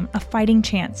dream a fighting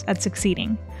chance at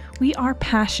succeeding. We are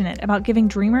passionate about giving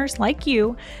dreamers like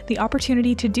you the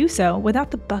opportunity to do so without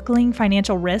the buckling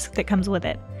financial risk that comes with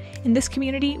it. In this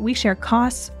community, we share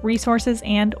costs, resources,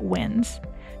 and wins.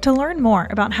 To learn more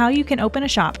about how you can open a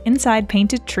shop inside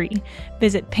Painted Tree,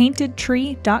 visit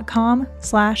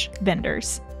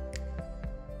paintedtree.com/vendors.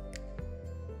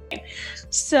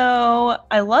 So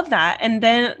I love that. And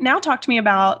then now talk to me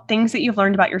about things that you've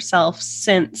learned about yourself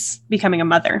since becoming a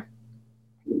mother.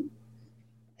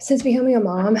 Since becoming a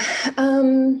mom, I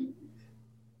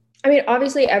mean,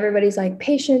 obviously everybody's like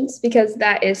patience, because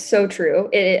that is so true.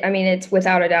 It's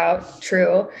without a doubt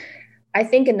true. I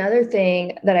think another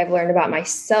thing that I've learned about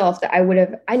myself that I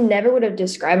never would have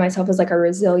described myself as like a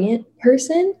resilient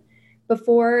person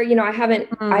before. I have been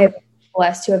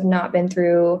blessed to have not been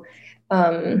through,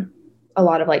 a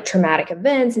lot of like traumatic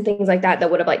events and things like that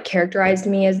would have like characterized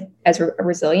me as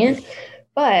resilient.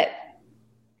 But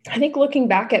I think looking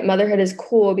back at motherhood is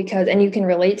cool because, and you can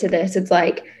relate to this. It's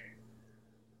like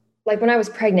when I was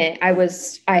pregnant, I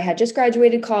had just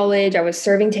graduated college. I was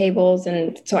serving tables.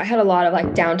 And so I had a lot of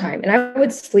like downtime, and I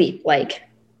would sleep like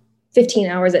 15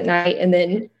 hours at night and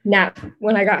then nap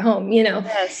when I got home,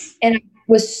 Yes. And I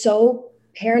was so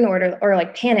paranoid or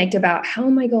like panicked about how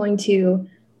am I going to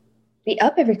be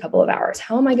up every couple of hours?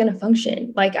 How am I going to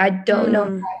function? Like, I don't know how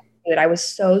to do it. I was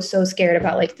so scared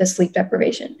about like the sleep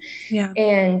deprivation. Yeah.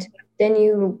 And then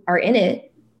you are in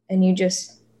it and you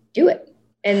just do it.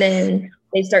 And then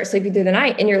they start sleeping through the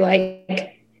night and you're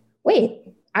like, wait,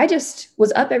 I just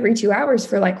was up every 2 hours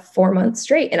for like 4 months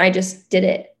straight. And I just did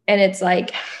it. And it's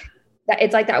like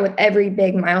that with every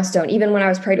big milestone. Even when I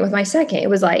was pregnant with my second,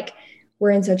 it was like,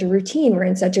 we're in such a routine. We're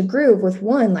in such a groove with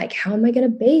one. Like, how am I going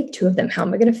to bathe 2 of them? How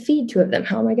am I going to feed 2 of them?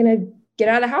 How am I going to get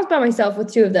out of the house by myself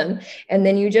with 2 of them? And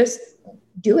then you just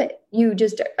do it. You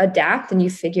just adapt and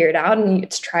you figure it out, and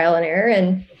it's trial and error.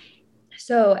 And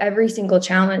so every single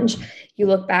challenge you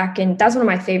look back, and that's one of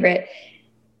my favorite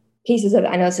pieces of,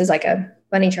 I know this is like a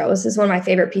bunny trail. This is one of my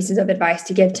favorite pieces of advice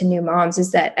to give to new moms,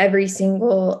 is that every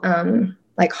single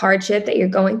like hardship that you're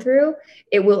going through,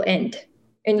 it will end.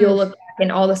 And you'll look back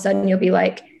and all of a sudden you'll be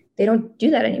like, they don't do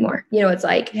that anymore. It's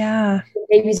like, yeah,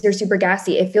 babies are super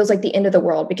gassy. It feels like the end of the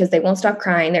world because they won't stop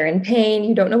crying. They're in pain.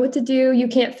 You don't know what to do. You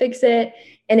can't fix it.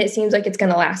 And it seems like it's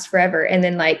going to last forever. And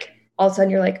then like all of a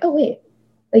sudden you're like, oh wait,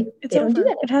 like it's they don't over. do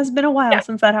that. It has been a while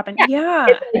since that happened. Yeah.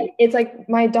 It's like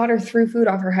my daughter threw food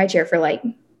off her high chair for like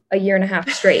a year and a half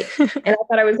straight. And I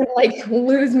thought I was going to like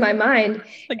lose my mind.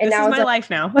 Like, and this now is my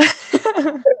life now.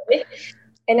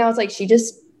 And now it's like, she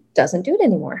just doesn't do it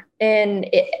anymore.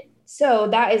 And so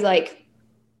that is like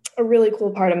a really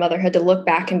cool part of motherhood, to look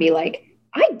back and be like,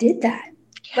 I did that.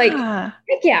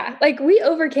 Yeah. Like we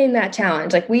overcame that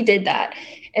challenge. Like we did that.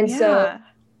 And so,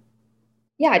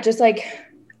 just like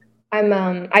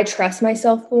I trust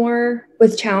myself more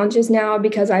with challenges now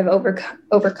because I've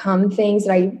overcome things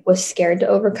that I was scared to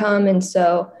overcome. And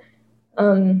so,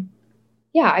 I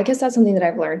guess that's something that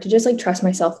I've learned, to just like trust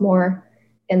myself more,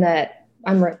 and that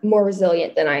I'm more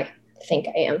resilient than I think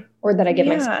I am, or that I give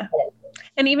myself credit.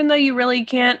 And even though you really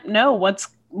can't know what's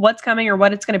coming or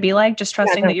what it's going to be like, just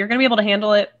trusting that you're going to be able to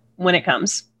handle it when it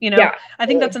comes, Yeah, I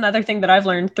think that's another thing that I've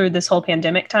learned through this whole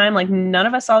pandemic time. Like none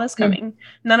of us saw this coming.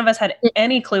 None of us had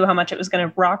any clue how much it was going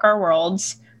to rock our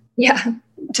worlds. Yeah.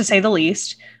 To say the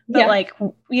least. But like,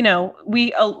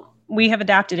 we have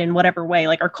adapted in whatever way,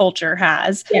 like our culture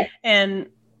has. Yeah. And,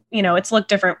 it's looked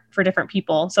different for different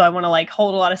people. So I want to like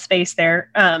hold a lot of space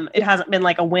there. It hasn't been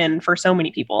like a win for so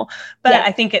many people, but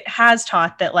I think it has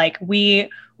taught that like we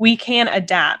can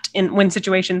adapt when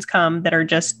situations come that are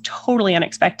just totally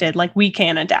unexpected. Like we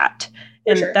can adapt.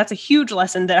 And that's a huge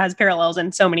lesson that has parallels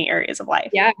in so many areas of life.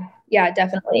 Yeah. Yeah,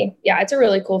 definitely. Yeah. It's a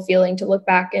really cool feeling to look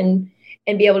back and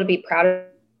be able to be proud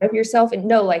of yourself and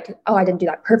know like, oh, I didn't do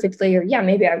that perfectly, or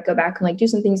maybe I would go back and like do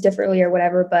some things differently or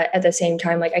whatever. But at the same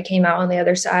time, like I came out on the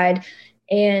other side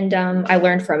and I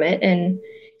learned from it. And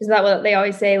isn't that what they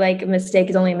always say? Like a mistake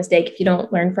is only a mistake if you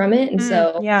don't learn from it. And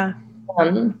so,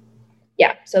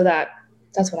 so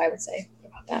that's what I would say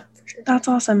about that for sure. That's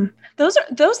awesome.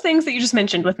 Those things that you just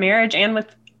mentioned with marriage and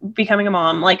with becoming a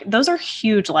mom, like those are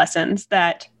huge lessons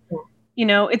that,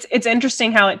 it's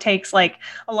interesting how it takes like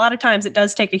a lot of times it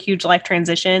does take a huge life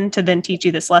transition to then teach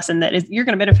you this lesson that is you're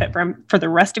going to benefit from for the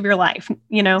rest of your life,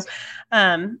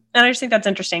 and I just think that's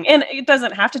interesting. And it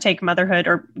doesn't have to take motherhood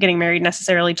or getting married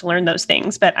necessarily to learn those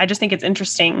things, but I just think it's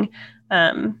interesting.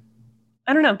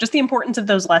 I don't know, just the importance of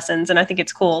those lessons. And I think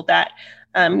it's cool that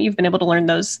you've been able to learn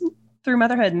those through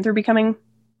motherhood and through becoming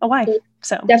a wife.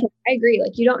 So definitely, I agree.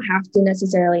 Like you don't have to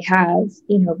necessarily have,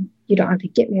 you don't have to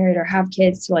get married or have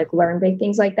kids to like learn big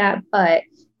things like that. But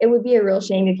it would be a real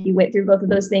shame if you went through both of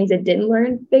those things and didn't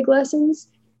learn big lessons.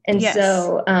 And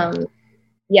so,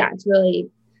 it's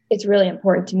really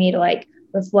important to me to like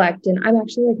reflect. And I'm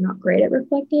actually like not great at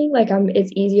reflecting. Like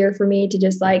it's easier for me to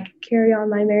just like carry on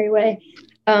my merry way.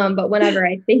 But whenever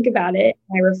I think about it,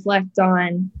 I reflect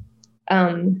on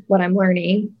what I'm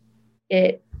learning.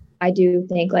 I do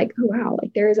think like, oh, wow,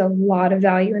 like there is a lot of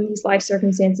value in these life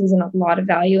circumstances and a lot of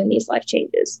value in these life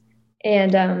changes.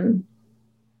 And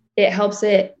it helps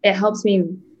me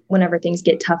whenever things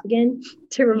get tough again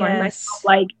to remind myself,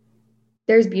 like,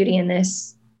 there's beauty in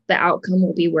this. The outcome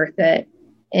will be worth it.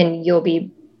 And you'll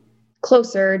be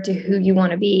closer to who you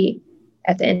want to be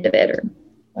at the end of it or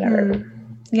whatever.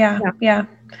 Yeah.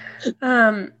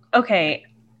 Okay.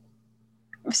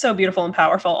 So beautiful and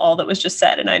powerful, all that was just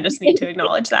said. And I just need to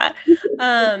acknowledge that.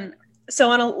 So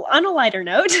on a lighter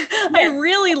note,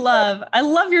 I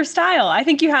love your style. I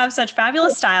think you have such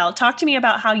fabulous style. Talk to me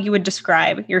about how you would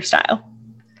describe your style.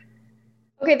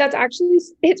 Okay.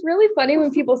 It's really funny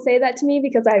when people say that to me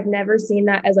because I've never seen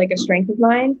that as like a strength of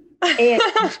mine. And,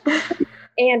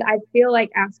 and I feel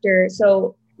like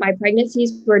so my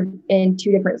pregnancies were in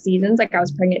 2 different seasons. Like I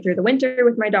was pregnant through the winter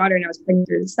with my daughter and I was pregnant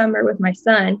through the summer with my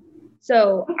son.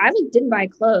 So I didn't buy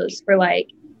clothes for like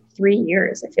 3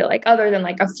 years, I feel like, other than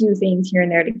like a few things here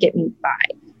and there to get me by.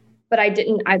 But I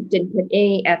didn't put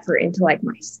any effort into like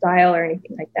my style or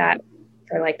anything like that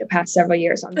for like the past several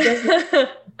years. So I'm just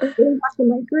getting back in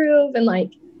my groove and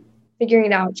like figuring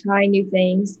it out, trying new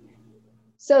things.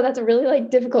 So that's a really like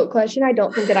difficult question. I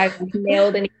don't think that I've like,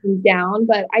 nailed anything down,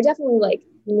 but I definitely like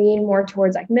lean more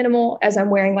towards like minimal as I'm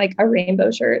wearing like a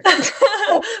rainbow shirt. But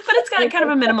it's got kind of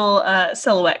a minimal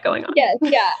silhouette going on. Yes,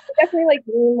 yeah. I definitely like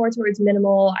lean more towards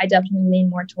minimal. I definitely lean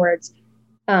more towards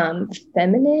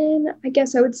feminine, I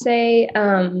guess I would say.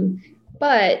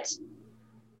 But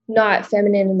not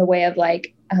feminine in the way of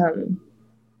like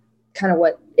kind of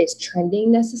what is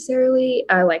trending necessarily.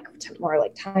 I like more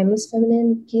like timeless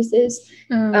feminine pieces.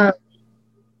 But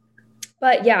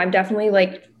yeah, I'm definitely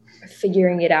like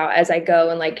figuring it out as I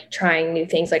go and like trying new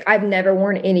things. Like I've never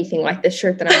worn anything like this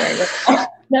shirt that I'm wearing. Like,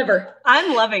 never.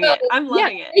 I'm loving it. I'm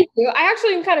loving it. Thank you. I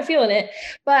actually am kind of feeling it,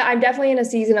 but I'm definitely in a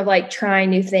season of like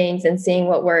trying new things and seeing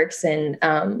what works and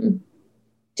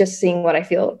just seeing what I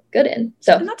feel good in.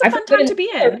 So and that's a fun time to be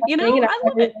in. You know, I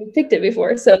love it. Picked it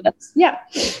before, so that's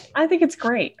I think it's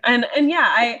great. And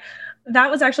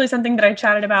that was actually something that I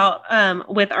chatted about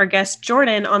with our guest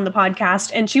Jordan on the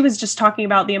podcast, and she was just talking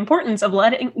about the importance of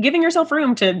giving yourself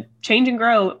room to change and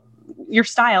grow your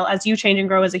style as you change and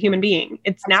grow as a human being.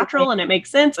 It's natural and it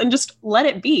makes sense, and just let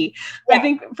it be. Yeah. I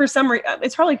think for some reason,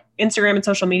 it's probably Instagram and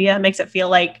social media makes it feel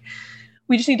like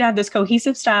we just need to have this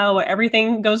cohesive style where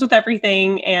everything goes with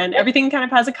everything and everything kind of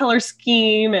has a color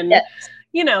scheme. And,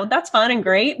 you know, that's fun and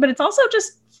great, but it's also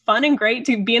just fun and great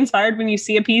to be inspired when you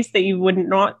see a piece that you wouldn't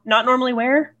not normally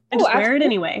wear and just wear it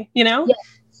anyway, you know? Yeah.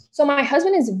 So my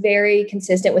husband is very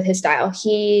consistent with his style.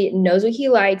 He knows what he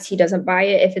likes. He doesn't buy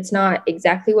it if it's not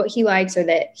exactly what he likes or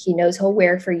that he knows he'll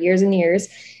wear for years and years.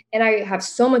 And I have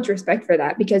so much respect for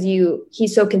that because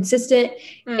he's so consistent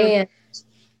and,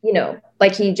 you know,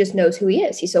 like he just knows who he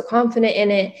is. He's so confident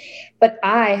in it. But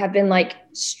I have been like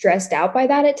stressed out by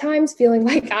that at times, feeling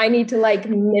like I need to like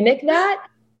mimic that.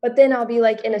 But then I'll be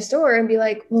like in a store and be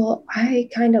like, well, I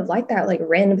kind of like that like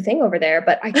random thing over there,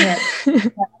 but I can't put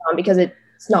it on because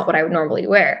it's not what I would normally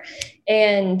wear.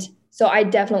 And so I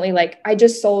definitely like, I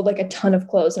just sold like a ton of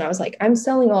clothes and I was like, I'm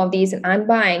selling all of these and I'm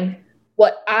buying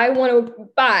what I want to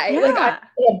buy. Yeah. Like I'm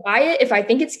going to buy it. If I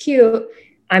think it's cute,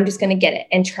 I'm just going to get it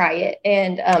and try it.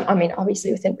 And I mean,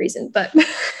 obviously within reason, but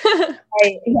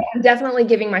I'm definitely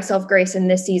giving myself grace in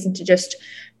this season to just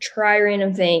try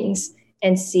random things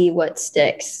and see what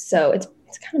sticks. So it's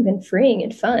kind of been freeing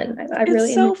and fun. I really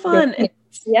it's so fun.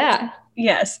 Yeah.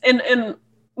 Yes. And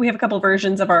we have a couple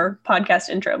versions of our podcast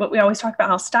intro, but we always talk about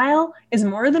how style is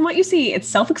more than what you see. It's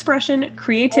self-expression,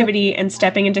 creativity, and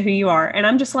stepping into who you are. And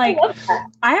I'm just like,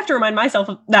 I have to remind myself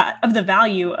of that, of the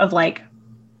value of like,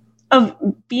 of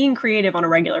being creative on a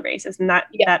regular basis. And that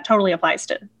totally applies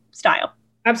to style.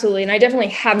 Absolutely. And I definitely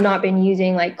have not been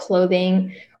using like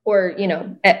clothing or, you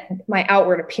know, my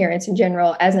outward appearance in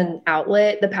general as an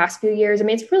outlet the past few years. I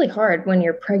mean, it's really hard when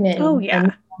you're pregnant.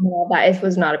 And all that. It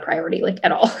was not a priority like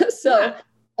at all. So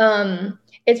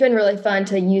it's been really fun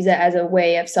to use it as a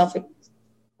way of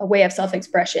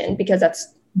self-expression because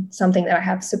that's something that I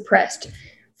have suppressed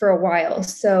for a while.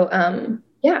 So I'm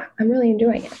really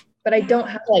enjoying it. But I don't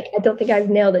think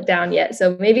I've nailed it down yet.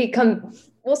 So maybe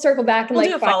we'll circle back and we'll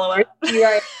do a follow-up.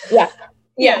 Yeah.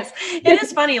 Yes. It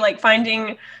is funny, like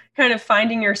finding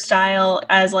your style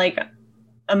as like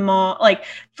a mom. Like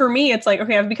for me, it's like,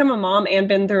 okay, I've become a mom and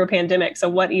been through a pandemic. So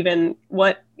what even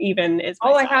is my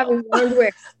all style? I have is loungewear.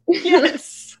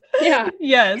 Yes. Yeah.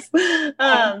 Yes.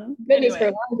 Goodness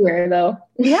for loungewear though.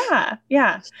 Yeah.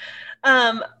 Yeah.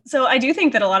 So I do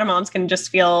think that a lot of moms can just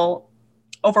feel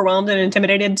overwhelmed and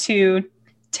intimidated to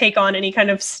take on any kind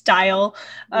of style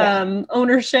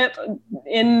ownership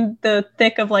in the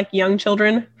thick of like young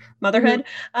children motherhood.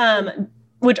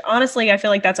 Which honestly, I feel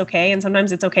like that's okay. And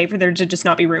sometimes it's okay for there to just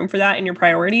not be room for that in your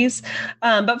priorities.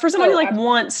 But for someone who like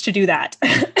wants to do that,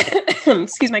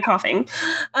 excuse my coughing.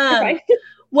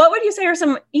 What would you say are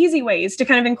some easy ways to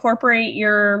kind of incorporate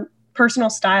your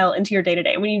personal style into your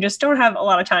day-to-day when you just don't have a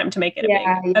lot of time to make it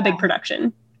a big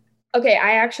production? Okay,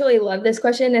 I actually love this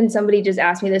question, and somebody just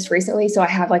asked me this recently, so I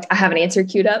have an answer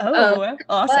queued up. Oh,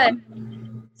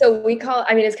 awesome! So we call,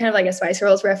 I mean, it's kind of like a Spice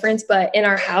Girls reference, but in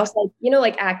our house, like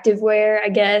like activewear, I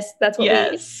guess that's what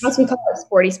we call it.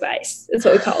 Sporty Spice. That's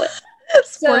what we call it.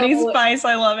 Sporty Spice,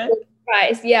 I love it.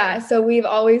 Spice, yeah. So we've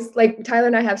always like Tyler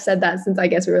and I have said that since I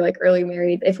guess we were like early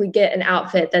married. If we get an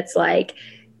outfit that's like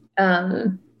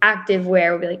active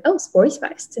wear, we'll be like, oh, Sporty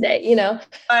Spice today,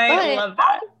 I love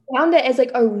that. I found it as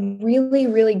like a really,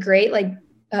 really great like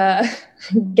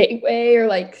gateway or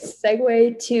like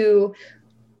segue to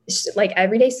like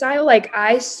everyday style. Like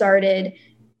I started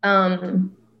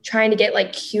trying to get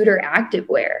like cuter active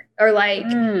wear or like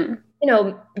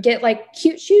get like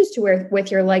cute shoes to wear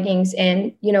with your leggings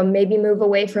and maybe move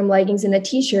away from leggings and a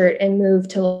t-shirt and move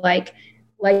to like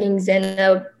leggings and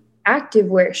a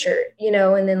activewear shirt,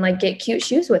 and then like get cute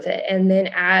shoes with it and then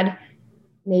add,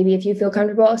 maybe if you feel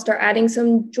comfortable, start adding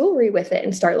some jewelry with it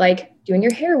and start like doing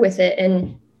your hair with it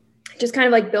and just kind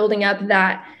of like building up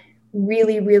that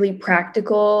really, really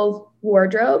practical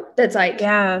wardrobe that's like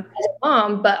as a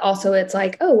mom, but also it's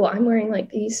like, oh, well, I'm wearing like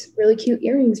these really cute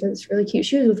earrings or this really cute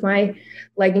shoes with my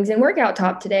leggings and workout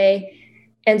top today.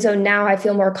 And so now I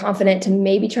feel more confident to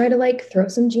maybe try to like throw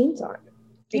some jeans on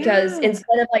because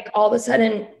instead of like all of a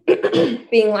sudden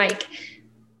being like,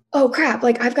 oh crap,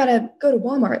 like I've got to go to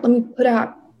Walmart. Let me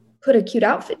put a cute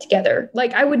outfit together.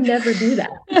 Like I would never do that.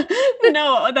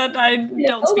 No, that I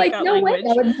don't speak like, that no language.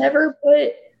 Way, I would never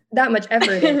put that much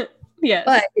effort in. Yes.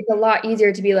 But it's a lot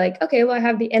easier to be like, okay, well I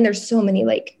have and there's so many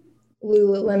like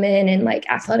Lululemon and like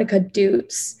Athletica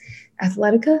dupes.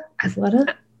 Athleta,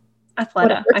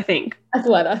 I think.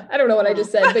 Athleta. I don't know what I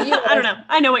just said, but I don't know.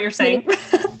 I know what you're saying.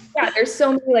 There's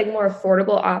so many like more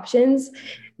affordable options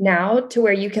now to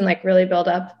where you can like really build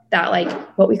up that like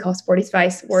what we call Sporty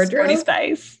Spice wardrobe. Sporty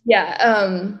Spice.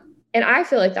 Yeah. And I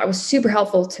feel like that was super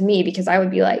helpful to me because I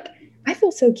would be like, I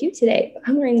feel so cute today.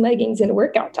 I'm wearing leggings and a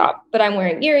workout top, but I'm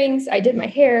wearing earrings. I did my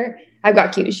hair. I've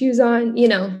got cute shoes on,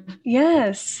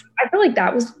 Yes. I feel like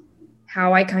that was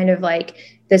how I kind of like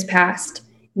this past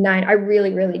 9, I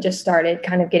really, really just started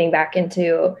kind of getting back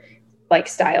into like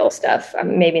style stuff,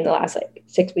 maybe in the last like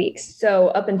 6 weeks. So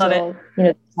up until,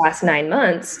 the last 9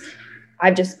 months,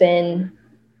 I've just been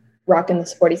rocking the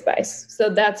Sporty Spice. So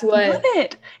that's what. Love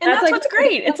it. And that's like, what's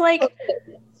great. It's like,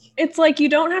 It's like you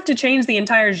don't have to change the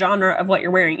entire genre of what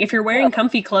you're wearing. If you're wearing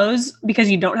comfy clothes because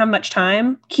you don't have much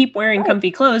time, keep wearing comfy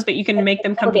clothes, but you can make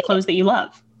them comfy clothes that you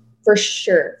love. For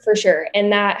sure. For sure.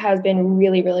 And that has been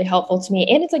really, really helpful to me.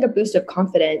 And it's like a boost of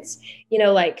confidence, you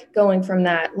know, like going from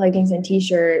that leggings and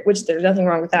t-shirt, which there's nothing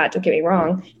wrong with that, don't get me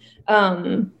wrong,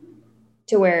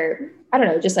 to where, I don't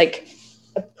know, just like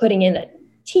putting in a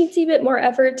teensy bit more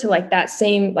effort to like that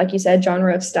same, like you said,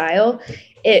 genre of style.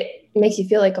 It makes you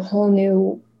feel like a whole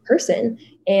new person.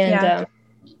 And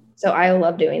so I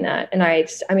love doing that. And I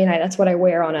mean, that's what I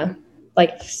wear on a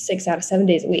like 6 out of 7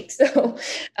 days a week. So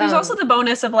there's also the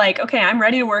bonus of like, okay, I'm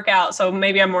ready to work out, so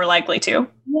maybe I'm more likely to.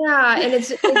 Yeah. And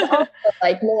it's also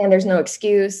like, man, there's no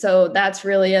excuse. So that's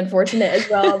really unfortunate as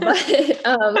well.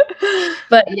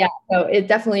 But yeah, so it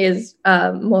definitely is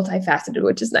multifaceted,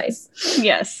 which is nice.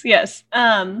 Yes. Yes.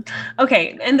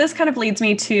 Okay. And this kind of leads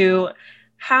me to,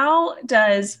 how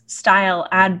does style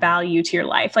add value to your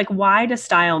life? Like, why does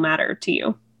style matter to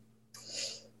you?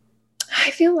 I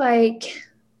feel like,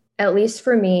 at least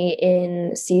for me,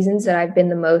 in seasons that I've been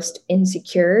the most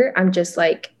insecure, I'm just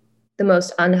like the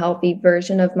most unhealthy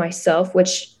version of myself,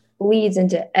 which leads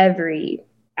into every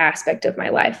aspect of my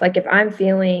life. Like if I'm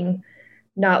feeling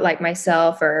not like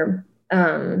myself, or if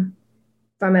I'm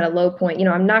at a low point, you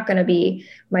know, I'm not going to be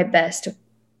the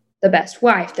best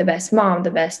wife, the best mom, the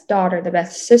best daughter, the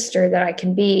best sister that I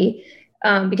can be,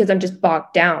 because I'm just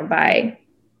bogged down by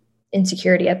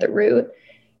insecurity at the root.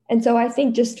 And so I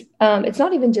think just, it's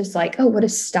not even just like, oh, what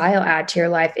does style add to your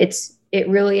life? It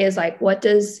really is like, what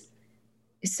does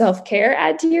self-care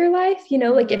add to your life? You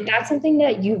know, like if that's something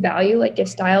that you value, like if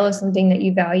style is something that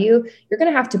you value, you're going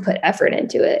to have to put effort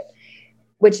into it,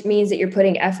 which means that you're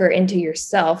putting effort into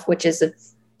yourself, which is a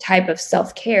type of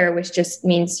self-care, which just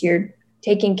means you're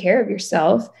taking care of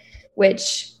yourself,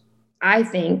 which I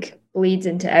think bleeds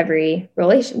into every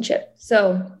relationship.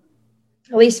 So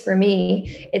at least for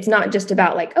me, it's not just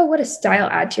about like, oh, what does style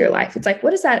add to your life? It's like,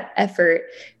 what does that effort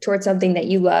towards something that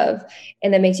you love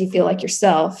and that makes you feel like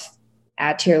yourself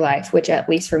add to your life? Which at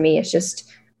least for me, it's just,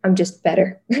 I'm just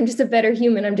better. I'm just a better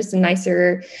human. I'm just a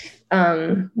nicer,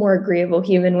 more agreeable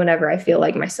human whenever I feel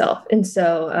like myself. And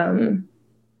so,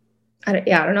 I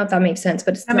don't know if that makes sense,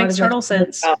 but it's that makes total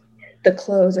sense. The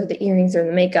clothes or the earrings or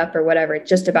the makeup or whatever. It's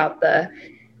just about the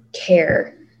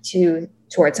care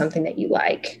towards something that you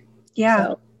like. Yeah,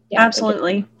 so, yeah,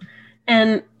 absolutely.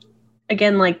 And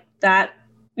again, like that,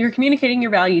 you're communicating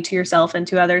your value to yourself and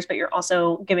to others, but you're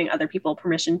also giving other people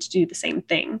permission to do the same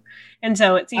thing. And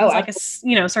so it seems like a,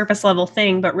 surface level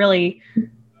thing, but really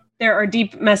there are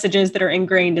deep messages that are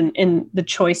ingrained in the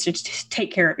choice to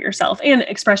take care of yourself and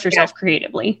express yourself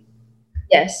creatively.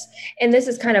 Yes. And this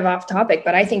is kind of off topic,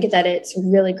 but I think that it's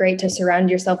really great to surround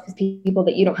yourself with people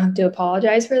that you don't have to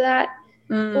apologize for that.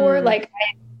 Or like,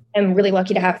 I am really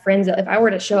lucky to have friends that if I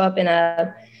were to show up in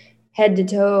a head to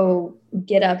toe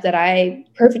get up that I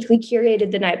perfectly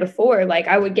curated the night before, like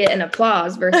I would get an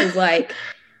applause versus like,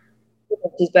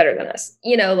 she's better than us,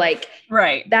 you know, like,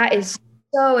 right. That is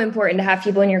so important to have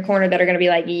people in your corner that are going to be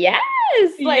like, yes,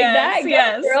 like that.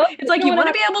 Yes. Girl. It's like, you want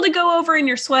to be able to go over in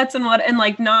your sweats and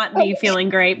like not be feeling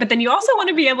great, but then you also want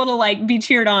to be able to like be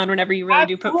cheered on whenever you really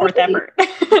do put forth effort.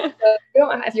 So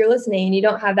if you're listening and you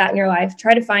don't have that in your life,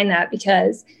 try to find that,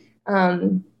 because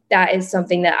that is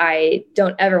something that I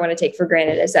don't ever want to take for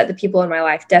granted, is that the people in my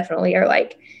life definitely are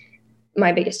like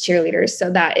my biggest cheerleaders. So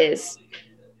that is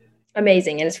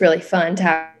amazing. And it's really fun to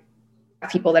have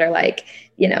people that are like,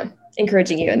 you know,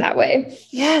 encouraging you in that way.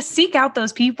 Yeah. Seek out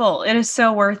those people. It is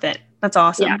so worth it. That's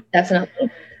awesome. Yeah,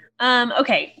 definitely.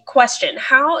 Okay. Question.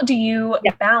 How do you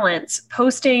balance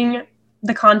posting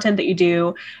the content that you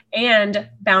do and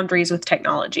boundaries with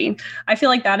technology? I feel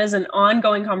like that is an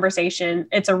ongoing conversation.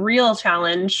 It's a real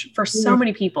challenge for so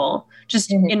many people,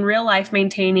 just in real life,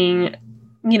 maintaining,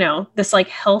 you know, this like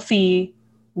healthy,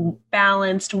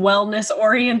 balanced,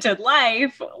 wellness-oriented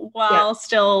life while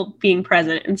still being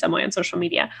present in some way on social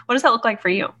media. What does that look like for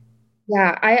you?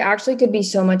 Yeah, I actually could be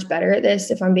so much better at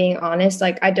this, if I'm being honest.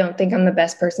 Like, I don't think I'm the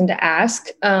best person to ask.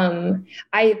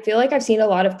 I feel like I've seen a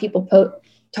lot of people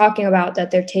talking about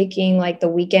that they're taking like the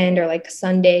weekend or like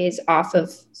Sundays off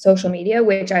of social media,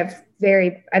 which I've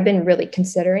been really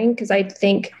considering, because I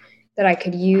think that I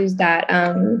could use that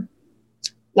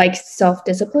like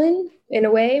self-discipline in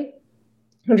a way.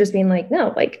 I'm just being like,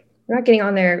 no, like we're not getting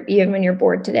on there even when you're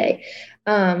bored today.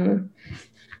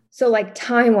 So like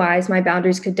time-wise, my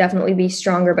boundaries could definitely be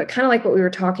stronger, but kind of like what we were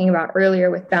talking about earlier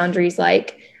with boundaries,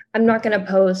 like I'm not going to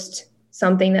post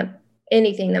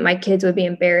anything that my kids would be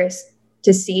embarrassed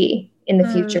to see in the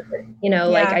future. You know,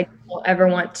 like I don't ever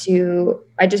want to,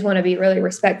 I just want to be really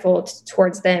respectful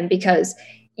towards them, because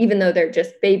even though they're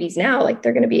just babies now, like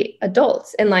they're going to be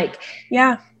adults. And like,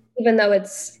 yeah, even though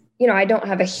it's, you know, I don't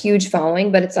have a huge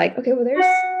following, but it's like, okay, well, there's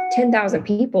 10,000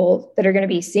 people that are going to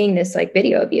be seeing this like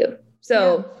video of you.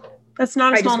 So that's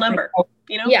not a small number.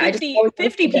 You know, yeah,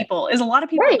 50 people is a lot of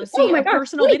people right. to see a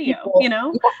personal video, people. You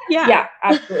know? Yeah,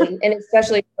 absolutely. And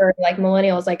especially for like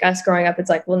millennials like us growing up, it's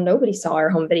like, well, nobody saw our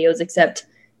home videos except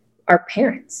our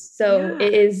parents. So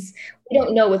it is, we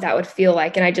don't know what that would feel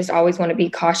like. And I just always want to be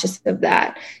cautious of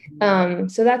that.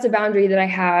 So that's a boundary that I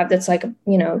have that's like,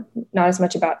 you know, not as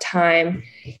much about time.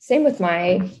 Same with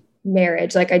my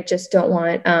marriage. Like, I just don't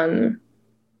want,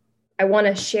 I want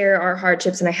to share our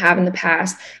hardships, and I have in the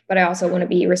past, but I also want to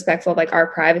be respectful of like our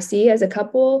privacy as a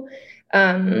couple.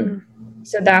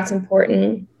 So that's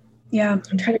important. Yeah.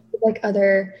 I'm trying to think like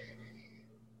other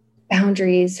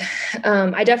boundaries.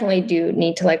 I definitely do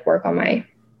need to like work on my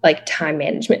like time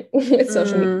management with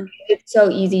social media. It's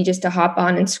so easy just to hop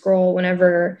on and scroll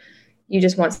whenever you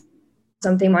just want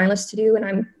something mindless to do. And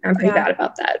I'm pretty bad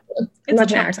about that. It's a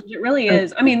challenge. It really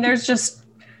is. I mean, there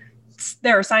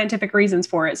are scientific reasons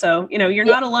for it. So, you know, you're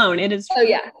not alone. It is. Oh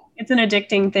yeah. It's an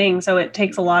addicting thing. So it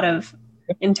takes a lot of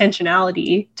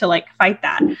intentionality to like fight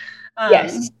that.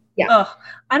 Yes. Yeah. Oh,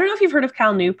 I don't know if you've heard of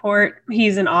Cal Newport.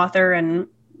 He's an author and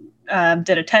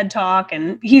did a TED Talk,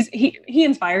 and he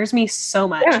inspires me so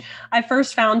much. Yeah. I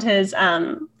first found his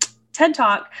TED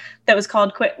Talk that was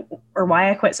called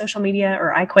Why I Quit Social Media,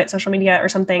 or I Quit Social Media or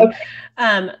something.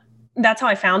 Okay. That's how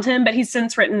I found him, but he's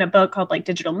since written a book called like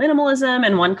Digital Minimalism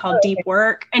and one called Deep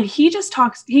Work. And he just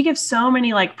he gives so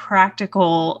many like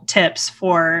practical tips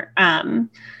for kind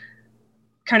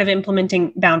of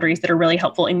implementing boundaries that are really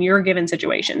helpful in your given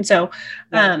situation. So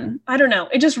I don't know.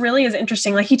 It just really is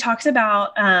interesting. Like, he talks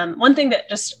about one thing that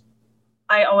just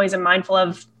I always am mindful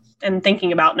of and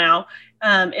thinking about now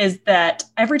is that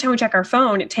every time we check our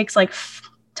phone, it takes like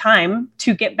time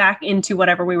to get back into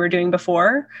whatever we were doing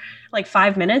before. Like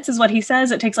 5 minutes is what he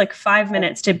says. It takes like 5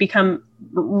 minutes to become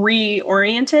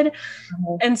reoriented.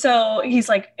 And so he's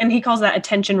like, and he calls that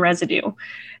attention residue.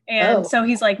 And so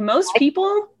he's like, most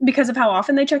people, because of how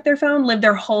often they check their phone, live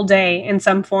their whole day in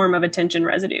some form of attention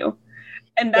residue.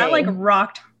 And that like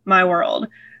rocked my world,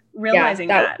 realizing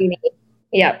that.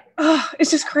 Yeah. Oh,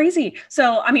 it's just crazy.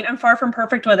 So, I mean, I'm far from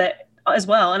perfect with it as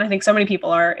well. And I think so many people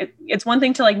are. It's one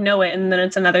thing to like know it, and then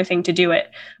it's another thing to do it.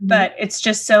 Mm-hmm. But it's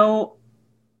just so,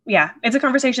 it's a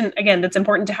conversation, again, that's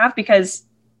important to have, because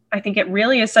I think it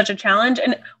really is such a challenge.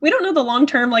 And we don't know the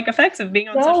long-term like effects of being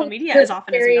on social media as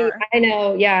often as we are. I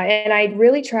know. Yeah. And I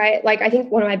really try, like, I think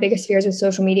one of my biggest fears with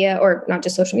social media, or not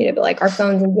just social media, but like our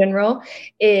phones in general,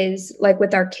 is like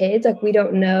with our kids, like, we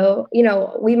don't know, you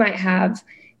know, we might have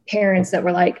parents that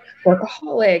were like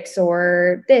workaholics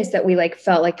or that we like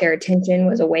felt like their attention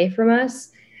was away from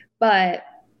us. But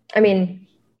I mean,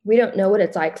 we don't know what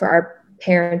it's like for our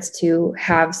parents to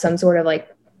have some sort of like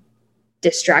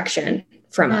distraction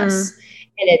from us.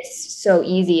 And it's so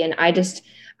easy. And I guess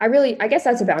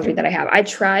that's a boundary that I have. I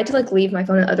try to like leave my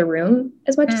phone in the other room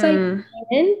as much as I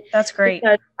can. That's great.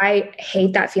 I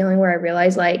hate that feeling where I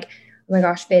realize like, oh my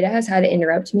gosh, Veda has had to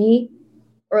interrupt me,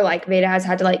 or like Veda has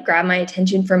had to like grab my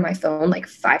attention from my phone like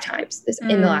 5 times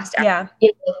in the last hour. Yeah. You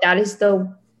know, that is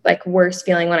the like worst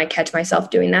feeling when I catch myself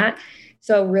doing that.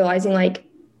 So realizing like,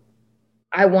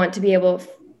 I want to be able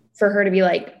for her to be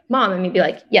like, Mom, and me be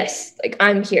like, yes, like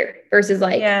I'm here, versus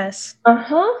like, yes,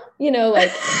 you know,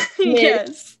 like,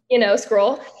 yes, you know,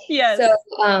 scroll. Yes. So,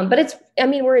 but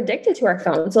we're addicted to our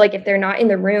phones. So like, if they're not in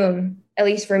the room, at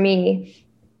least for me,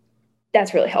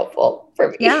 that's really helpful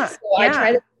for me. Yeah. So I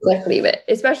try to like leave it,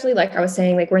 especially like I was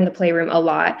saying, like we're in the playroom a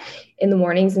lot in the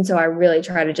mornings. And so I really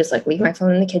try to just like leave my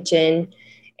phone in the kitchen,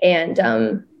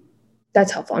 and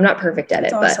that's helpful. I'm not perfect at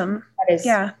it, awesome. But that is,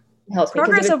 helps me.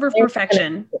 Progress over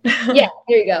perfection. Yeah,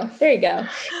 there you go.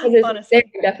 Honestly,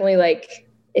 they're definitely like,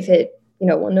 if it, you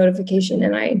know, one notification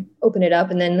and I open it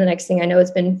up, and then the next thing I know,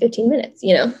 it's been 15 minutes,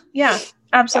 you know? Yeah,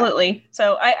 absolutely. Yeah.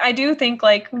 So I do think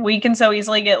like we can so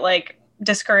easily get like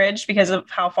discouraged because of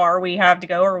how far we have to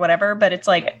go or whatever, but it's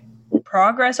like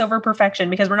progress over perfection,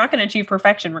 because we're not going to achieve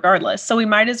perfection regardless. So we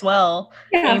might as well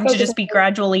aim to just be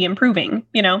gradually improving,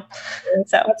 you know?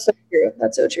 So that's so true.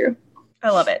 That's so true. I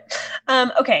love it.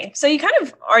 Okay. So you kind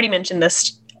of already mentioned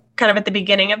this kind of at the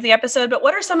beginning of the episode, but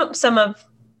what are some of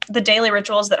the daily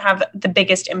rituals that have the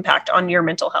biggest impact on your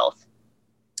mental health?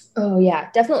 Oh yeah,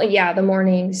 definitely. Yeah. The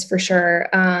mornings for sure.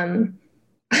 I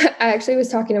actually was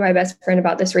talking to my best friend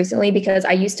about this recently, because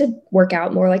I used to work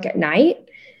out more like at night,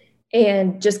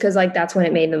 and just cause like, that's when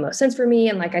it made the most sense for me.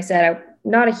 And like I said, I'm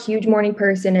not a huge morning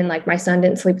person, and like my son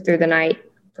didn't sleep through the night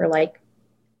for like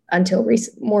until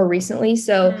more recently.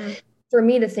 So for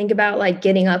me to think about like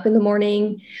getting up in the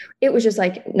morning, it was just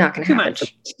like not going to happen. Too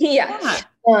much. Yeah.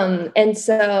 And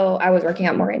so I was working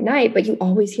out more at night, but you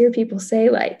always hear people say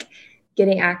like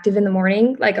getting active in the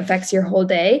morning, like affects your whole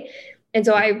day. And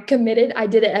so I committed, I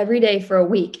did it every day for a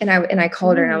week, and I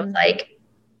called her and I was like,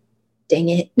 dang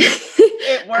it.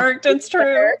 It worked. It's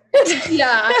true.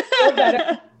 Yeah. I feel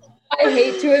better. I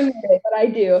hate to admit it, but I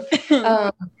do.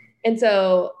 And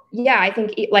so, yeah, I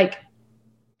think like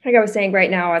I was saying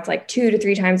right now, it's like 2 to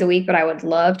 3 times a week, but I would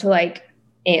love to like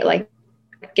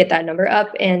get that number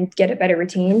up and get a better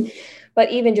routine.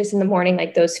 But even just in the morning,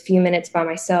 like those few minutes by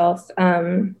myself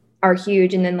are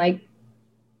huge. And then like,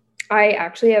 I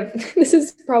actually have, this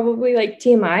is probably like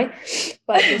TMI,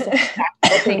 but just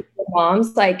helping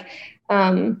moms, like,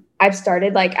 I've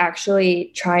started like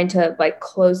actually trying to like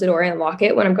close the door and lock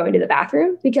it when I'm going to the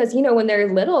bathroom, because, you know, when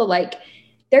they're little, like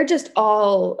they're just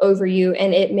all over you,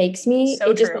 and it makes me,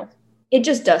 it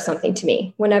just does something to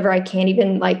me whenever I can't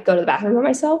even like go to the bathroom by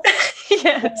myself.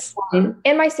 Yes.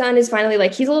 And my son is finally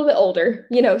like, he's a little bit older,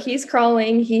 you know, he's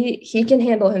crawling, he can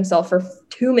handle himself for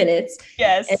 2 minutes.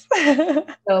 Yes. And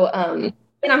so,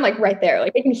 and I'm like right there,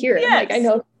 like I can hear it. Yes. Like I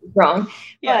know it's wrong,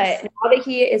 yes. But now that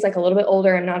he is like a little bit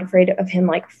older, I'm not afraid of him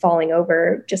like falling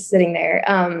over, just sitting there.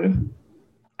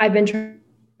 I've been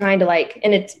trying to like,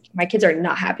 and my kids are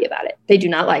not happy about it. They do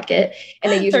not like it.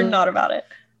 And they're not about it.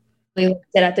 Sit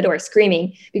at the door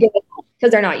screaming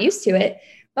because they're not used to it.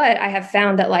 But I have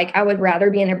found that like I would rather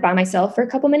be in there by myself for a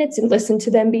couple minutes and listen to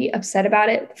them be upset about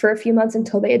it for a few months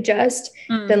until they adjust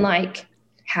than like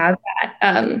have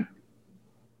that.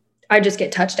 I just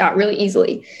get touched out really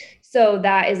easily. So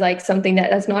that is like something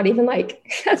that's not even like,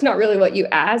 that's not really what you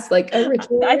ask, like a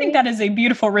ritual. I think that is a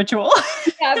beautiful ritual.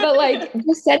 Yeah, but like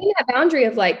just setting that boundary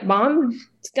of like, mom's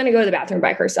going to go to the bathroom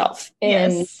by herself.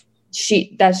 And yes.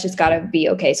 That's just gotta be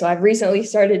okay. So I've recently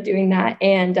started doing that.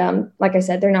 And like I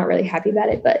said, they're not really happy about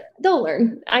it, but they'll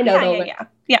learn. I know they'll learn.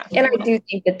 Yeah. And I do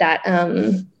think that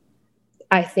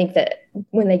I think that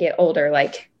when they get older,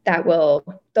 like they'll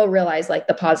realize like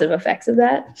the positive effects of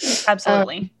that.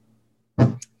 Absolutely.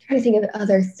 Trying to think of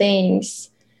other things.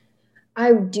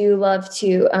 I do love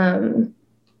to,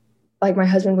 like my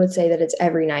husband would say that it's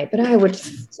every night, but I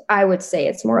would say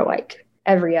it's more like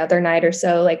every other night or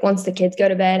so. Like once the kids go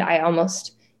to bed, I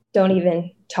almost don't even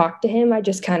talk to him. I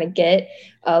just kind of get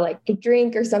like a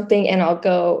drink or something, and I'll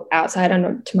go outside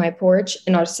to my porch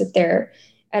and I'll just sit there.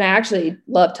 And I actually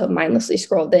love to mindlessly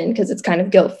scroll then because it's kind of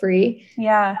guilt-free.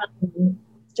 Yeah.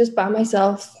 Just by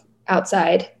myself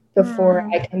outside before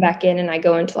I come back in and I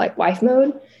go into like wife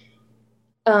mode.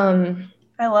 I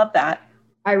love that.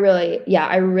 I really,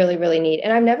 really need.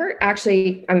 And I'm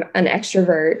an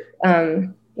extrovert.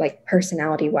 Like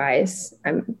personality wise,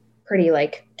 I'm pretty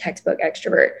like textbook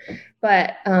extrovert,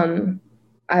 but the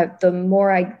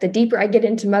deeper I get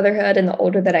into motherhood and the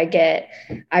older that I get,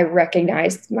 I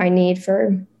recognize my need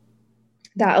for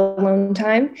that alone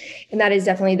time. And that is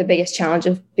definitely the biggest challenge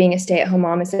of being a stay-at-home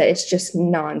mom, is that it's just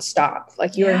nonstop.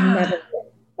 Like you are never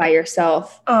by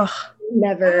yourself,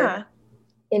 never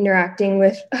interacting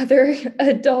with other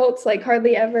adults, like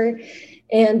hardly ever.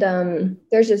 And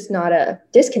there's just not a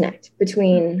disconnect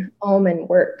between home and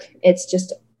work. It's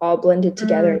just all blended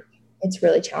together. It's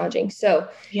really challenging. So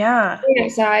going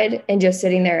outside and just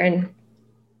sitting there and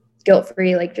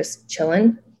guilt-free, like just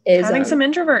chilling, is having some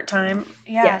introvert time.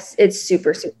 Yeah. Yes, it's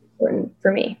super, super important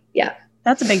for me. Yeah.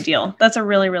 That's a big deal. That's a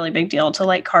really, really big deal to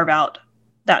like carve out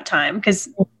that time. Because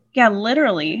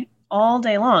literally all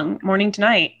day long, morning to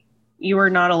night, you are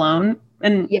not alone.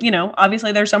 And, you know,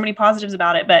 obviously there's so many positives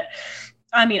about it, but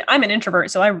I mean, I'm an introvert,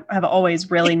 so I have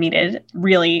always really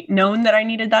known that I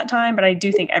needed that time, but I do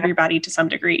think everybody to some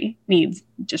degree needs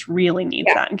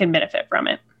that and can benefit from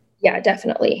it. Yeah,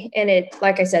 definitely. And it,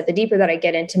 like I said, the deeper that I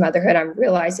get into motherhood, I'm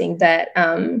realizing that,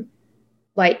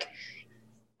 like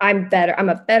I'm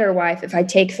a better wife if I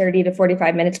take 30 to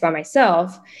 45 minutes by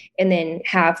myself and then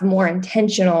have more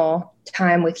intentional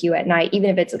time with you at night. Even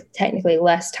if it's technically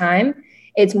less time,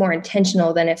 it's more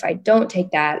intentional than if I don't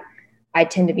take that. I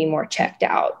tend to be more checked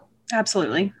out.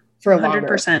 Absolutely. For a longer,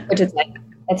 100%. Which is like,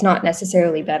 that's not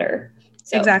necessarily better.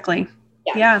 So, exactly.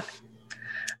 Yeah.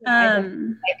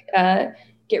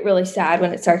 Get really sad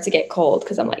when it starts to get cold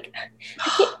because I'm like, I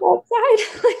can't go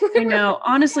outside. I know.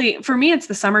 Honestly, for me, it's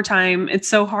the summertime. It's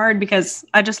so hard because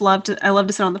I love to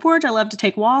sit on the porch. I love to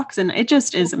take walks, and it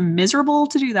just is miserable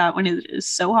to do that when it is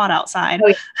so hot outside.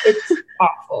 Oh, it's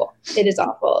awful. It is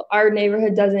awful. Our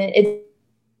neighborhood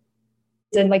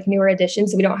it's in like newer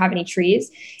additions, so we don't have any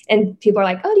trees. And people are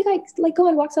like, oh, do you guys like go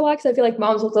on walks? I feel like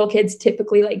moms with little kids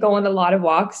typically like go on a lot of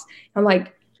walks. I'm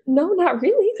like, no, not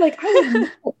really. Like I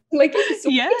would like it's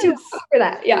way too hot for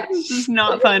that. Yeah. This is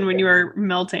not fun when you are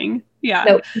melting. Yeah.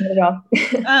 Nope, not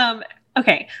at all.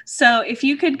 Okay. So if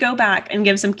you could go back and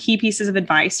give some key pieces of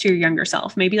advice to your younger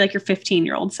self, maybe like your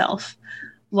 15-year-old self,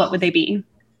 what would they be?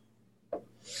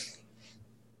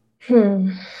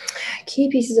 Key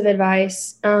pieces of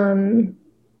advice. When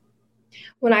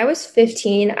I was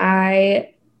 15,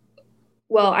 I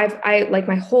like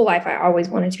my whole life, I always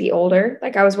wanted to be older.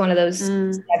 Like I was one of those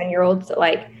 7-year-olds that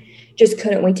like just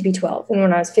couldn't wait to be 12. And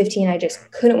when I was 15, I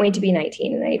just couldn't wait to be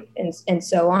 19 and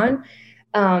so on.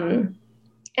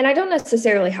 And I don't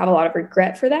necessarily have a lot of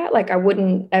regret for that. Like I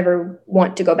wouldn't ever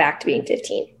want to go back to being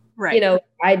 15. Right. You know,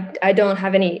 I don't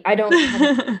have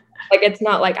like, it's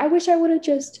not like, I wish I would have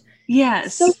just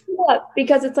soaked it up,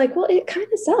 because it's like, well, it kind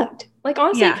of sucked. Like,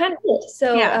 honestly, it kind of did.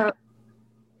 So,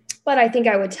 but I think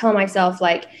I would tell myself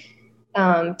like,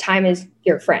 time is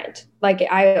your friend. Like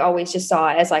I always just saw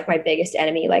it as like my biggest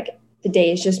enemy. Like the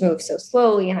days just moved so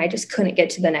slowly and I just couldn't get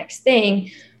to the next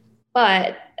thing.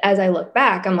 But as I look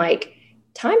back, I'm like,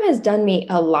 time has done me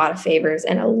a lot of favors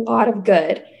and a lot of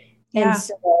good. Yeah. And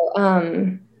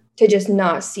so, to just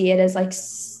not see it as like,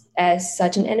 as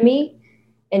such an enemy,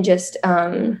 and just,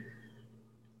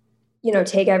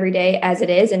 take every day as it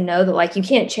is, and know that like you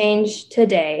can't change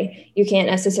today. You can't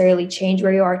necessarily change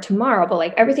where you are tomorrow, but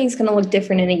like everything's going to look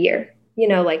different in a year,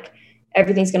 like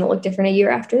everything's going to look different a year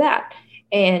after that.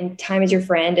 And time is your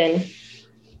friend, and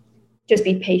just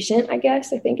be patient, I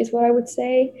guess, I think is what I would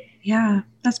say. Yeah,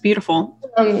 that's beautiful.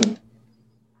 I'm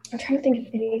trying to think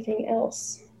of anything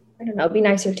else. I don't know. Be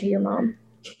nicer to your mom.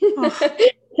 Oh,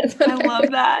 I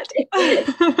love that.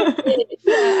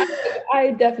 Yeah,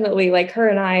 I definitely, like, her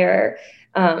and I are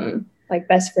like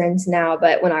best friends now,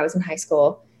 but when I was in high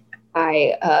school,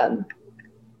 I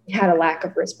had a lack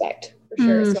of respect for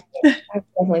sure. So I would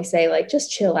definitely say like,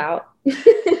 just chill out.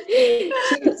 Chill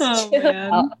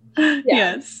out.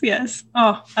 Yeah. Yes.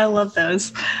 Oh, I love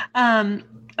those.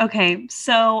 Okay.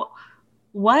 So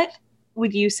what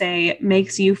would you say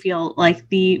makes you feel like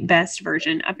the best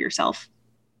version of yourself?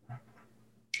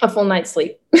 A full night's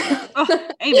sleep. Oh,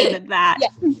 amen to that.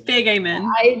 Yeah. Big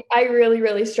amen. I really,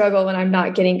 really struggle when I'm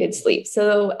not getting good sleep.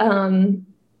 So,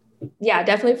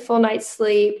 definitely full night's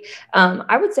sleep.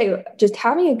 I would say just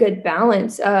having a good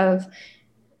balance of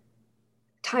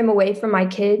time away from my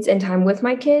kids and time with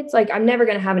my kids. Like I'm never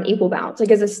going to have an equal balance.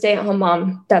 Like as a stay-at-home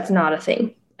mom, that's not a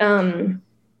thing.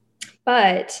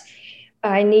 But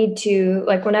I need to,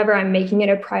 like, whenever I'm making it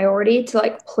a priority to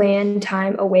like plan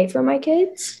time away from my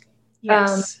kids.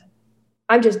 Yes.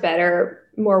 I'm just better,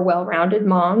 more well-rounded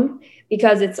mom,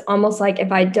 because it's almost like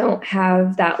if I don't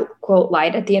have that quote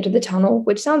light at the end of the tunnel,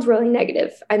 which sounds really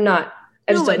negative. I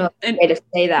just don't know a way to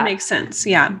say that. Makes sense.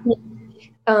 Yeah.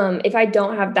 If I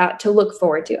don't have that to look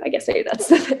forward to, I guess maybe that's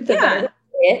the better way to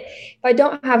say it. If I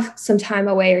don't have some time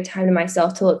away or time to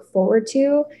myself to look forward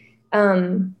to,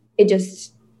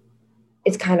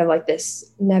 it's kind of like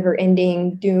this never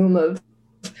ending doom of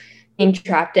being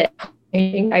trapped at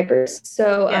changing diapers.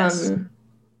 So,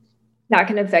 that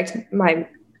can affect my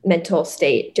mental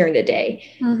state during the day.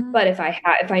 Mm-hmm. But if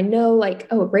I know like,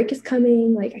 oh, a break is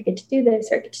coming, like I get to do this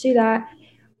or I get to do that,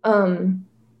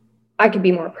 I can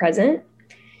be more present.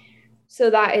 So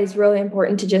that is really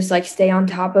important to just like stay on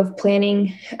top of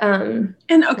planning.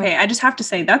 I just have to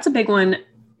say that's a big one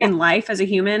in life as a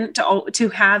human, to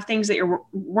have things that you're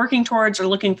working towards or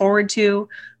looking forward to,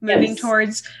 moving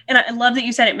towards. And I love that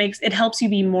you said it helps you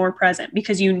be more present,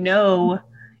 because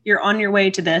you're on your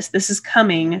way to this is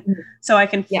coming, so I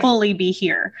can fully be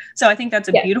here. So I think that's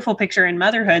a beautiful picture in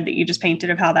motherhood that you just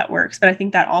painted of how that works. But I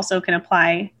think that also can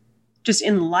apply just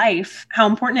in life, how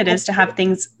important it is to have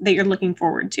things that you're looking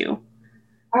forward to.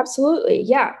 Absolutely.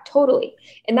 Yeah, totally.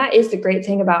 And that is the great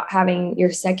thing about having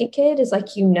your second kid, is like,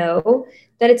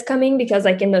 that it's coming, because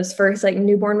like in those first like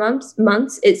newborn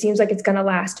months, it seems like it's going to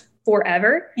last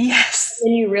forever. Yes.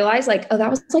 And you realize like, oh, that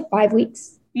was like 5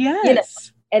 weeks.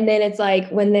 Yes. And then it's like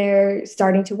when they're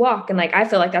starting to walk, and like, I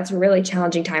feel like that's a really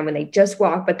challenging time when they just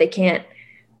walk, but they can't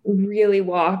really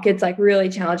walk. It's like really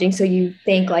challenging. So you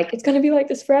think like, it's going to be like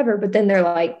this forever, but then they're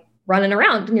like running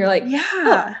around and you're like,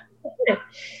 yeah. Oh.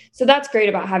 So that's great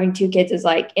about having 2 kids, is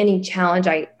like any challenge,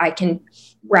 I can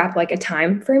wrap like a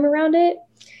time frame around it.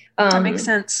 That makes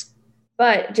sense.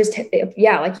 But just,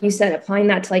 like you said, applying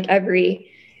that to like every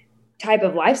type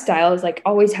of lifestyle is like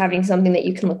always having something that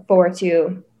you can look forward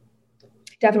to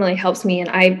definitely helps me. And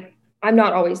I'm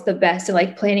not always the best at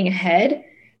like planning ahead.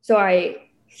 So I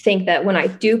think that when I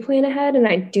do plan ahead and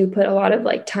I do put a lot of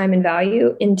like time and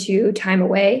value into time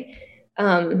away,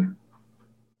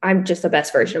 I'm just the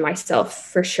best version of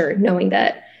myself for sure, knowing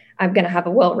that I'm going to have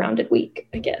a well-rounded week,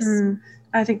 I guess.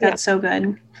 I think that's so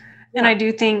good. And I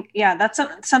do think, that's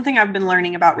something I've been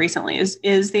learning about recently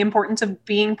is the importance of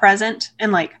being present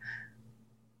and like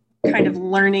kind of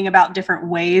learning about different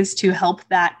ways to help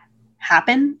that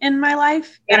happen in my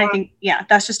life. And I think,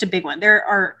 that's just a big one. There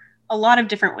are a lot of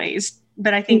different ways,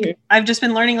 but I think I've just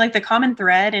been learning like the common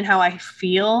thread in how I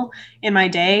feel in my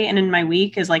day and in my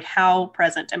week is like, how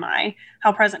present am I?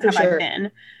 How present have I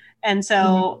been? And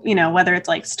so, whether it's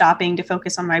like stopping to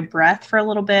focus on my breath for a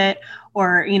little bit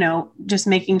or, just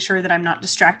making sure that I'm not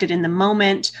distracted in the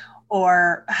moment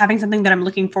or having something that I'm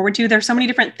looking forward to. There's so many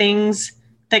different things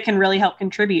that can really help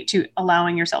contribute to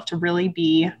allowing yourself to really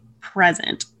be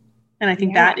present. And I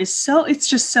think that is it's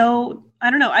just so, I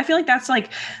don't know. I feel like that's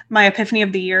like my epiphany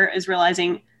of the year is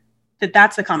realizing that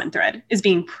that's the common thread is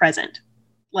being present.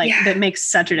 Like that makes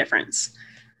such a difference.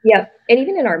 Yeah. And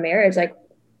even in our marriage,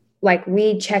 like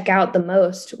we check out the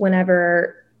most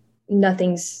whenever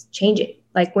nothing's changing,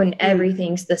 like when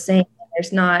everything's the same.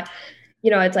 There's not,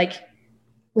 it's like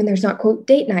when there's not quote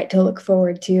date night to look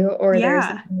forward to, or there's,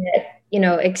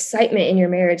 excitement in your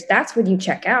marriage, that's when you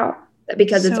check out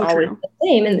because it's always the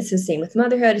same. And it's the same with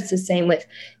motherhood. It's the same with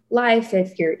life.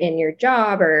 If you're in your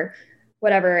job or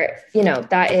whatever,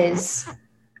 that is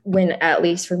when, at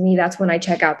least for me, that's when I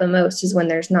check out the most is when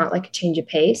there's not like a change of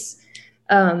pace.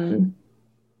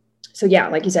 So yeah,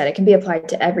 like you said, it can be applied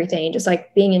to everything, just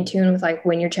like being in tune with like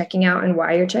when you're checking out and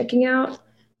why you're checking out.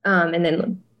 And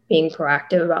then being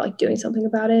proactive about like doing something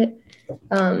about it.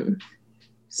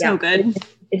 So good.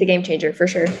 It's a game changer for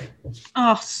sure.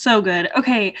 Oh, so good.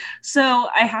 Okay. So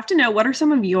I have to know, what are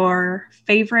some of your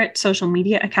favorite social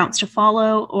media accounts to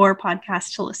follow or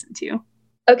podcasts to listen to?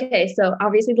 Okay. So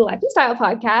obviously the Life and Style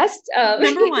podcast.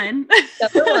 Number one.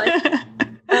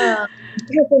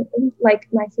 Like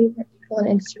my favorite people on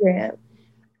Instagram.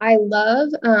 I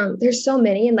love, there's so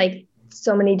many and like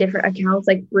so many different accounts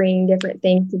like bring different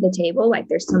things to the table. Like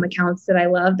there's some accounts that I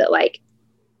love that like,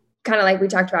 kind of like we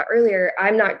talked about earlier,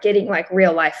 I'm not getting like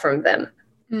real life from them.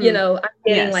 I'm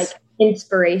getting like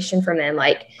inspiration from them.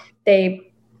 Like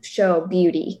they show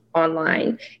beauty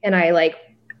online and I like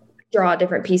draw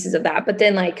different pieces of that. But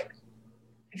then like,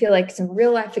 I feel like some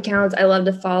real life accounts I love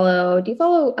to follow. Do you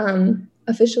follow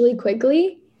Officially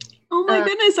Quigley? Oh my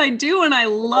goodness, I do. And I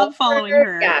love following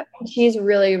her. Yeah, she's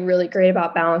really, really great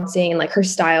about balancing and like her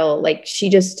style. Like she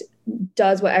just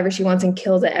does whatever she wants and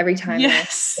kills it every time.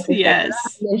 Yes. And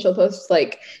then she'll post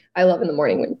like, I love in the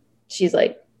morning when she's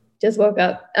like, just woke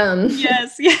up.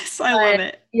 Yes, I love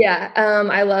it. Yeah.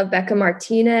 I love Becca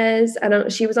Martinez.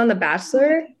 She was on The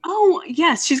Bachelor. Oh,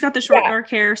 yes. She's got the short dark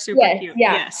hair. Super cute.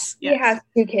 Yeah. Yes. She has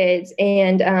 2 kids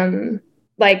and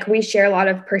like we share a lot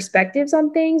of perspectives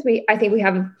on things. I think we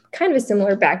have kind of a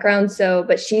similar background.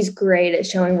 But she's great at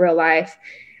showing real life.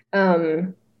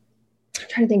 I'm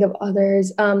trying to think of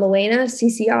others. Milena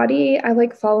Ciciotti. I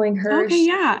like following her. Okay.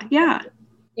 Yeah.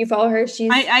 You follow her?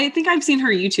 I think I've seen her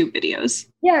YouTube videos.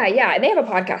 Yeah. And they have a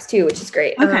podcast too, which is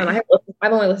great. Okay.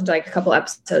 I've only listened to like a couple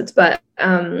episodes, but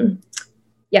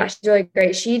yeah, she's really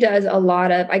great. She does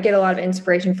I get a lot of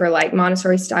inspiration for like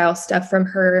Montessori style stuff from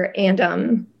her.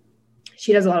 And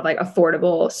she does a lot of like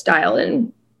affordable style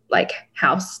and like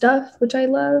house stuff, which I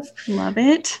love. Love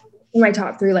it. My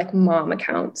top 3 like mom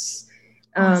accounts.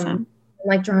 Awesome. I'm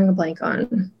like drawing a blank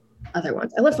on other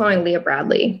ones. I love following Leah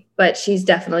Bradley, but she's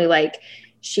definitely like,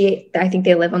 I think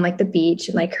they live on like the beach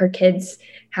and like her kids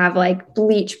have like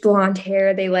bleach blonde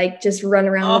hair. They like just run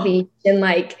around the beach and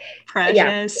like,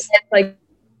 precious. Like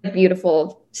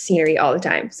beautiful scenery all the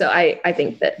time. So I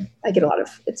think that I get a lot of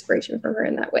inspiration from her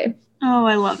in that way. Oh,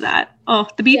 I love that. Oh,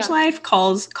 the beach life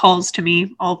calls to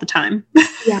me all the time.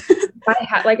 Yeah.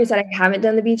 Like I said, I haven't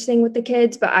done the beach thing with the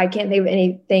kids, but I can't think of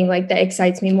anything like that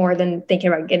excites me more than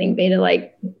thinking about getting Beta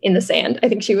like in the sand. I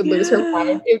think she would lose her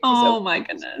mind. Oh my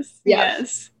goodness. Yeah.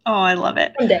 Yes. Oh, I love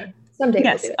it. Someday.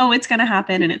 Yes. We'll oh, it's going to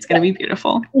happen and it's going to be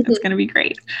beautiful. It's going to be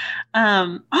great.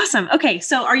 Awesome. Okay.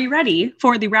 So are you ready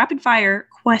for the rapid fire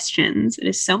questions? It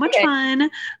is so much fun.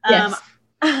 Yes.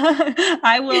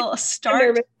 I will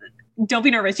start. Don't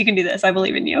be nervous. You can do this. I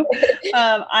believe in you.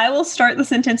 I will start the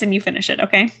sentence and you finish it.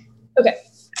 Okay. Okay.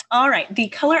 All right. The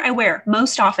color I wear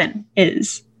most often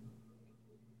is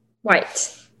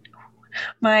white.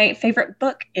 My favorite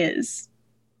book is.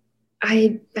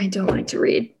 I don't like to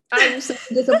read. I'm such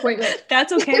a disappointment.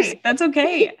 That's okay. That's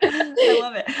okay. I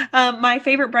love it. My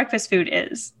favorite breakfast food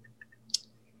is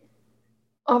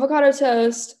avocado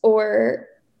toast or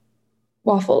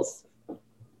waffles.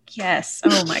 Yes.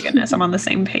 Oh my goodness. I'm on the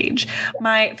same page.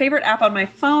 My favorite app on my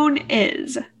phone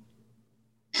is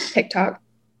TikTok.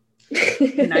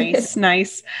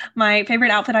 Nice. My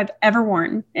favorite outfit I've ever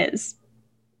worn is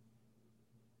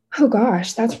Oh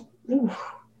gosh, that's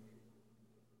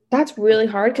really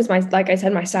hard because like I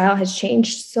said, my style has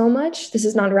changed so much. This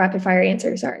is not a rapid fire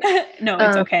answer. Sorry. No,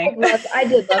 it's okay. I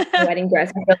did love my wedding dress.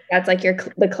 I feel like that's like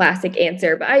the classic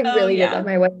answer, but I really did love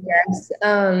my wedding dress.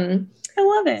 I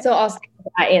love it. So I'll stick with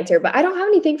that answer, but I don't have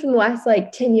anything from the last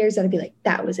like 10 years that'd be like,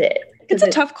 that was it. It's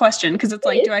a tough question because it's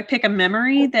like, do I pick a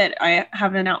memory that I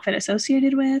have an outfit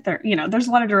associated with, or there's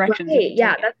a lot of directions. Right,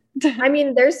 yeah, I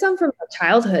mean, there's some from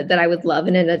childhood that I would love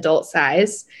in an adult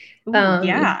size. Ooh,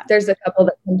 yeah, there's a couple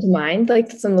that come to mind,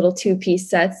 like some little 2-piece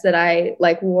sets that I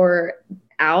like wore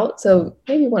out. So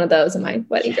maybe one of those in my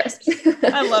wedding dress.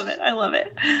 I love it. I love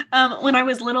it. When I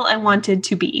was little, I wanted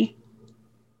to be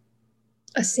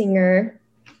a singer.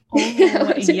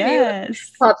 Oh,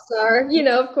 yes. Pop star,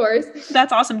 of course.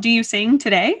 That's awesome. Do you sing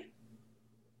today?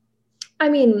 I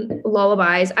mean,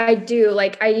 lullabies. I do.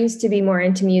 Like, I used to be more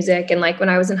into music. And like when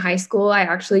I was in high school, I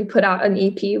actually put out an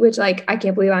EP, which like, I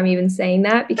can't believe I'm even saying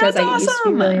that because I used to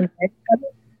be really embarrassed of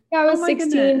it. Yeah, I was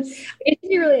 16. Goodness. I used to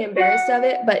be really embarrassed of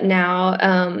it. But now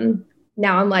I'm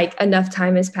like, enough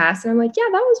time has passed. And I'm like, yeah,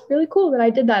 that was really cool that I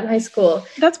did that in high school.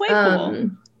 That's way cool.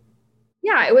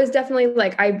 Yeah, it was definitely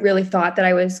like, I really thought that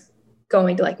I was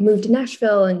going to like move to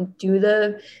Nashville and do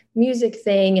the music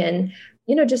thing. And,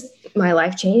 just my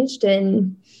life changed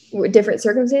in different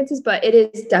circumstances, but it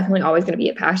is definitely always going to be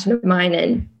a passion of mine.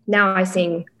 And now I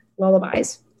sing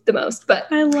lullabies the most, but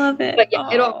I love it. But yeah,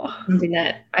 it's something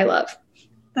that I love.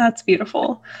 That's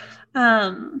beautiful.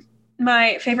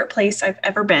 My favorite place I've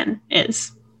ever been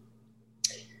is?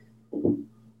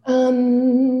 We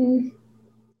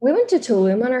went to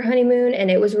Tulum on our honeymoon and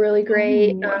it was really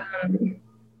great. Yeah, I'm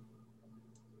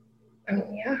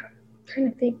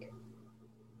trying to think.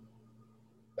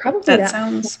 Probably that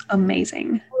sounds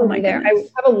amazing. Oh my goodness. I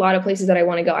have a lot of places that I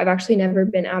want to go. I've actually never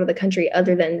been out of the country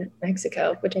other than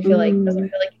Mexico, which I feel like doesn't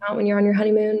really count when you're on your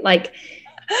honeymoon. Like,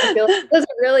 I feel like it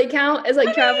doesn't really count as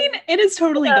like travel. It is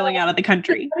totally going out of the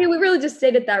country. I mean, we really just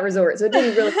stayed at that resort, so it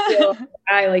didn't really feel like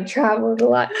I like traveled a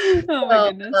lot. Oh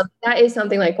my goodness. That is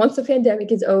something like once the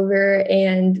pandemic is over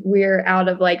and we're out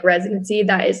of like residency,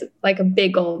 that is like a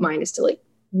big goal of mine is to like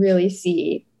really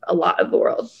see a lot of the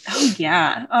world. Oh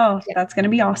yeah. Oh, yeah. That's going to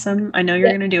be awesome. I know you're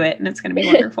going to do it and it's going to be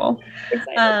wonderful.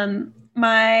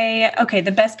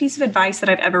 The best piece of advice that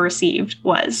I've ever received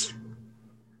was?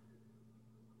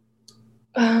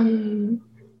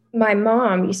 My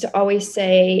mom used to always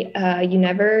say, you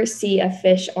never see a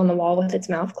fish on the wall with its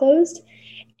mouth closed.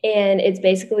 And it's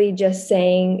basically just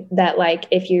saying that like,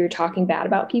 if you're talking bad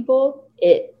about people,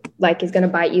 it like is going to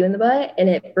bite you in the butt and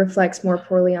it reflects more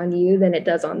poorly on you than it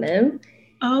does on them.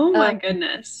 Oh my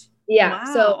goodness. Yeah.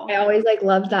 Wow. So I always like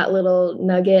loved that little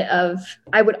nugget of,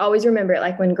 I would always remember it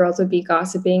like when girls would be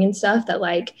gossiping and stuff that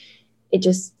like, it's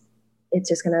just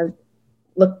going to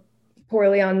look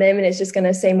poorly on them and it's just going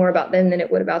to say more about them than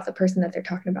it would about the person that they're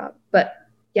talking about. But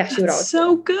yeah, she would always.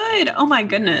 So good. Oh my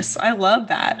goodness. I love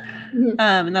that. Mm-hmm.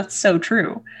 And that's so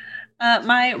true.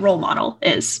 My role model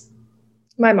is?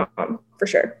 My mom, for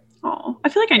sure. Oh, I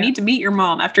feel like I need to meet your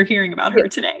mom after hearing about her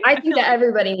today. I think that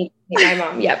everybody needs to meet my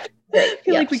mom. Yep. I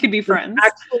feel like we could be friends.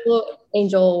 Actual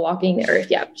angel walking the earth.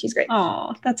 Yeah, she's great.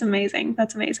 Oh, that's amazing.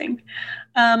 That's amazing.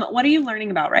 What are you learning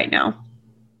about right now?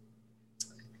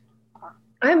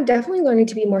 I'm definitely learning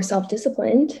to be more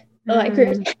self-disciplined. Like,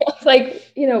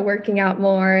 working out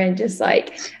more and just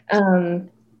like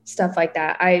stuff like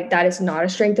that. That is not a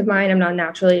strength of mine. I'm not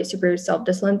naturally a super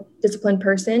self-disciplined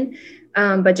person.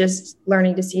 But just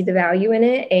learning to see the value in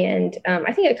it. And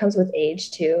I think it comes with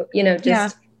age too,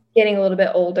 getting a little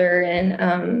bit older.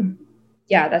 And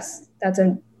that's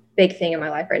a big thing in my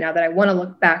life right now that I want to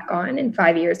look back on in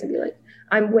 5 years and be like,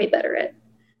 I'm way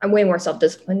more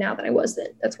self-disciplined now than I was then.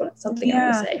 That's something I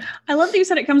would say. I love that you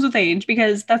said it comes with age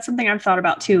because that's something I've thought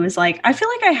about too, is like, I feel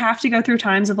like I have to go through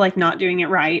times of like not doing it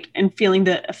right and feeling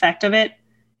the effect of it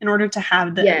in order to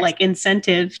have the like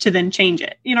incentive to then change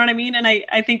it. You know what I mean? And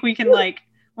I think we can like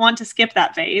want to skip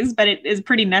that phase, but it is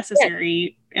pretty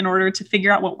necessary in order to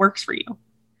figure out what works for you.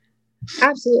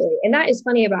 Absolutely. And that is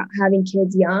funny about having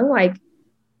kids young. Like,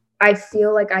 I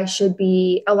feel like I should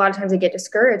be, a lot of times I get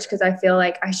discouraged because I feel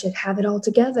like I should have it all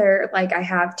together. Like I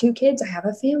have 2 kids, I have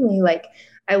a family, like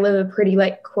I live a pretty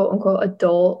like quote unquote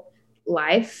adult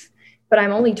life. But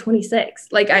I'm only 26.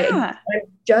 Like I'm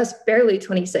just barely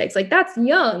 26. Like that's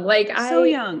young. Like so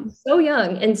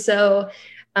young. And so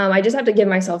I just have to give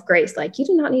myself grace. Like you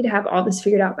do not need to have all this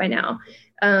figured out by now.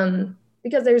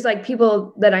 Because there's like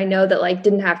people that I know that like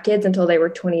didn't have kids until they were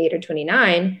 28 or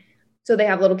 29. So they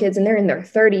have little kids and they're in their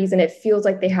 30s and it feels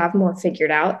like they have more figured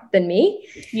out than me.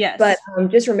 Yes. But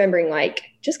just remembering, like,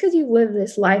 just because you live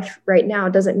this life right now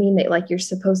doesn't mean that like you're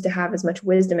supposed to have as much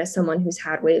wisdom as someone who's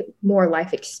had way more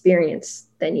life experience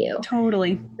than you.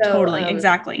 Totally. Totally.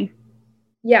 Exactly.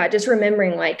 Yeah. Just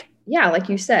remembering, like, yeah, like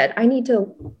you said, I'm going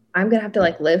to have to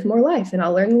like live more life and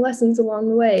I'll learn the lessons along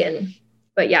the way.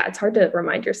 But yeah, it's hard to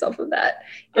remind yourself of that.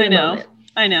 I know.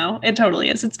 I know. It totally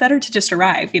is. It's better to just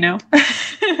arrive, you know?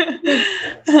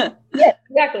 Yeah,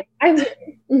 exactly.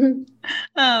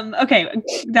 Okay.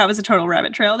 That was a total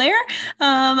rabbit trail there.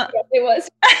 Yeah, it was.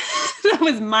 that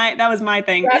was my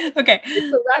thing. Okay.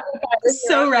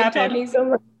 So rapid.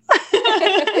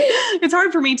 It's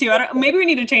hard for me too. Maybe we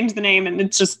need to change the name and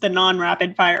it's just the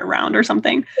non-rapid fire round or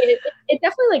something. It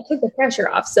definitely like took the pressure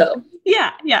off. So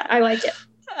yeah. I like it.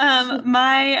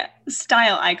 My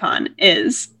style icon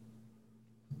is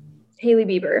Hailey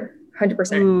Bieber,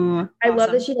 100%. Ooh, awesome. I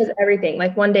love that she does everything.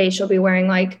 Like one day she'll be wearing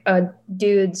like a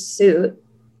dude's suit,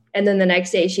 and then the next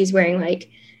day she's wearing like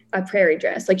a prairie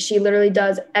dress. Like she literally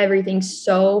does everything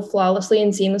so flawlessly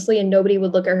and seamlessly, and nobody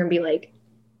would look at her and be like,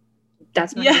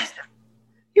 "That's my style."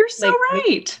 You're so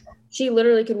right. She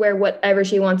literally could wear whatever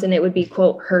she wants, and it would be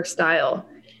quote her style.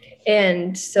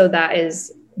 And so that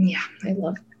is, I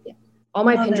love it. All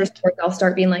my Pinterest boards, I'll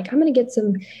start being like, I'm going to get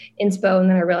some inspo. And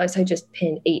then I realize I just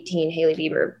pinned 18 Hailey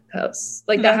Bieber posts.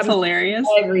 Like that's hilarious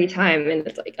every time. And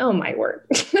it's like, oh my word.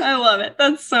 I love it.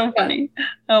 That's so funny.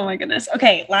 Oh my goodness.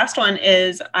 Okay. Last one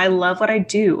is I love what I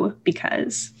do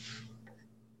because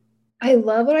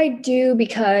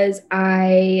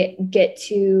I get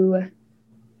to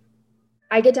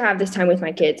have this time with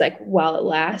my kids, like while it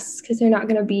lasts, because they're not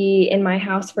going to be in my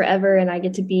house forever. And I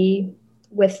get to be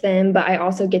with them, but I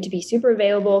also get to be super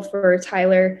available for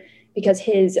Tyler because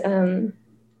his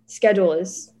schedule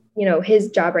is, his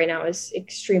job right now is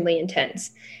extremely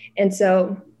intense. And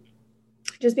so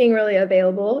just being really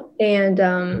available and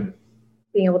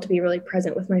being able to be really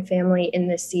present with my family in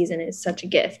this season is such a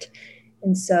gift.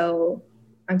 And so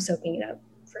I'm soaking it up.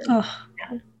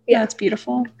 Yeah, it's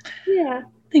beautiful. Yeah.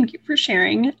 Thank you for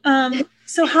sharing.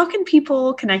 So how can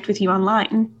people connect with you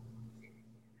online?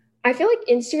 I feel like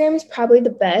Instagram is probably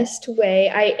the best way.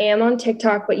 I am on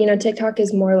TikTok, but TikTok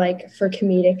is more like for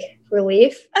comedic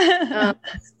relief.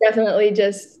 It's definitely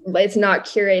it's not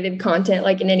curated content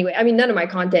like in any way. I mean, none of my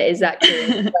content is that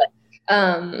curated,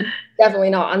 but definitely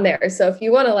not on there. So if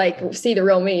you want to like see the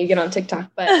real me, you get on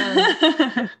TikTok. But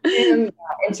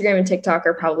Instagram and TikTok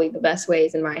are probably the best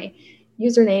ways, and my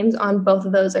usernames on both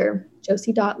of those are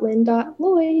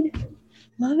josie.lynn.lloyd.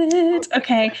 Love it.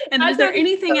 Okay. And is there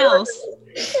anything else?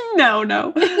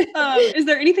 No. Is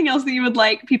there anything else that you would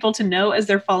like people to know as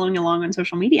they're following along on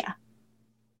social media?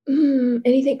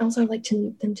 Anything else I'd like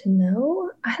them to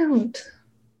know?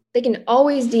 They can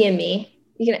always DM me.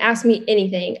 You can ask me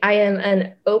anything. I am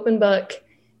an open book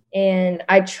and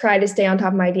I try to stay on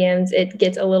top of my DMs. It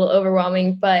gets a little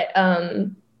overwhelming, but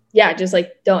just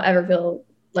like don't ever feel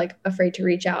like afraid to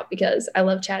reach out because I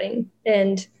love chatting.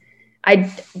 And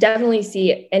I definitely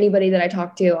see anybody that I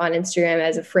talk to on Instagram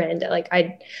as a friend. Like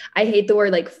I hate the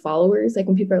word like followers. Like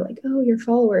when people are like, "Oh, you're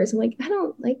followers," I'm like, I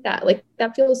don't like that. Like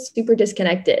that feels super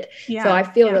disconnected. Yeah, so I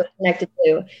feel really connected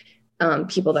to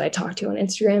people that I talk to on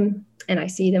Instagram, and I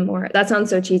see them more. That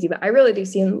sounds so cheesy, but I really do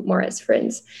see them more as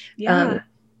friends. Yeah.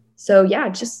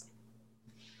 Just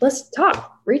let's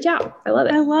talk. Reach out. I love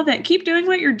it. I love it. Keep doing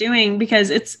what you're doing because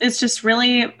it's just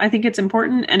really, I think it's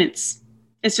important and it's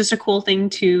just a cool thing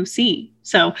to see.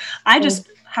 So I just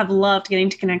have loved getting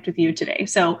to connect with you today.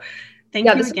 So thank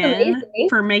you again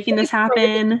for making this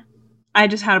happen. I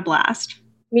just had a blast.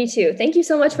 Me too. Thank you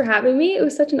so much for having me. It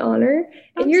was such an honor.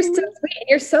 Absolutely. And you're so sweet. And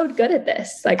you're so good at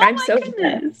this. Like I'm so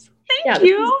good. Thank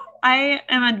you. I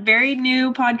am a very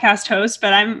new podcast host,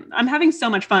 but I'm having so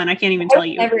much fun. I can't even tell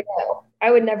you. I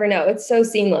would never know. It's so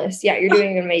seamless. Yeah, you're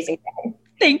doing an amazing job.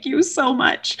 Thank you so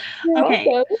much. You're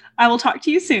welcome. I will talk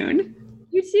to you soon.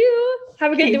 You too.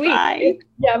 Have a good week. Bye.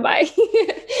 Yeah, bye.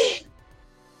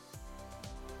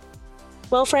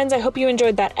 Well, friends, I hope you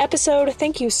enjoyed that episode.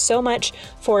 Thank you so much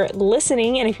for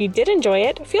listening. And if you did enjoy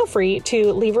it, feel free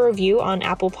to leave a review on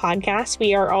Apple Podcasts.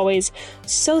 We are always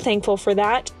so thankful for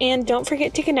that. And don't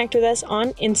forget to connect with us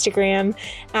on Instagram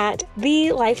at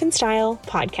the Life and Style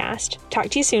Podcast. Talk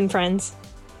to you soon, friends.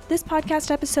 This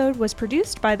podcast episode was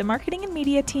produced by the marketing and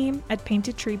media team at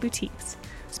Painted Tree Boutiques.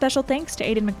 Special thanks to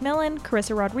Aiden McMillan,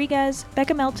 Carissa Rodriguez,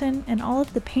 Becca Melton, and all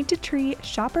of the Painted Tree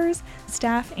shoppers,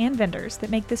 staff, and vendors that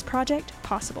make this project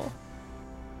possible.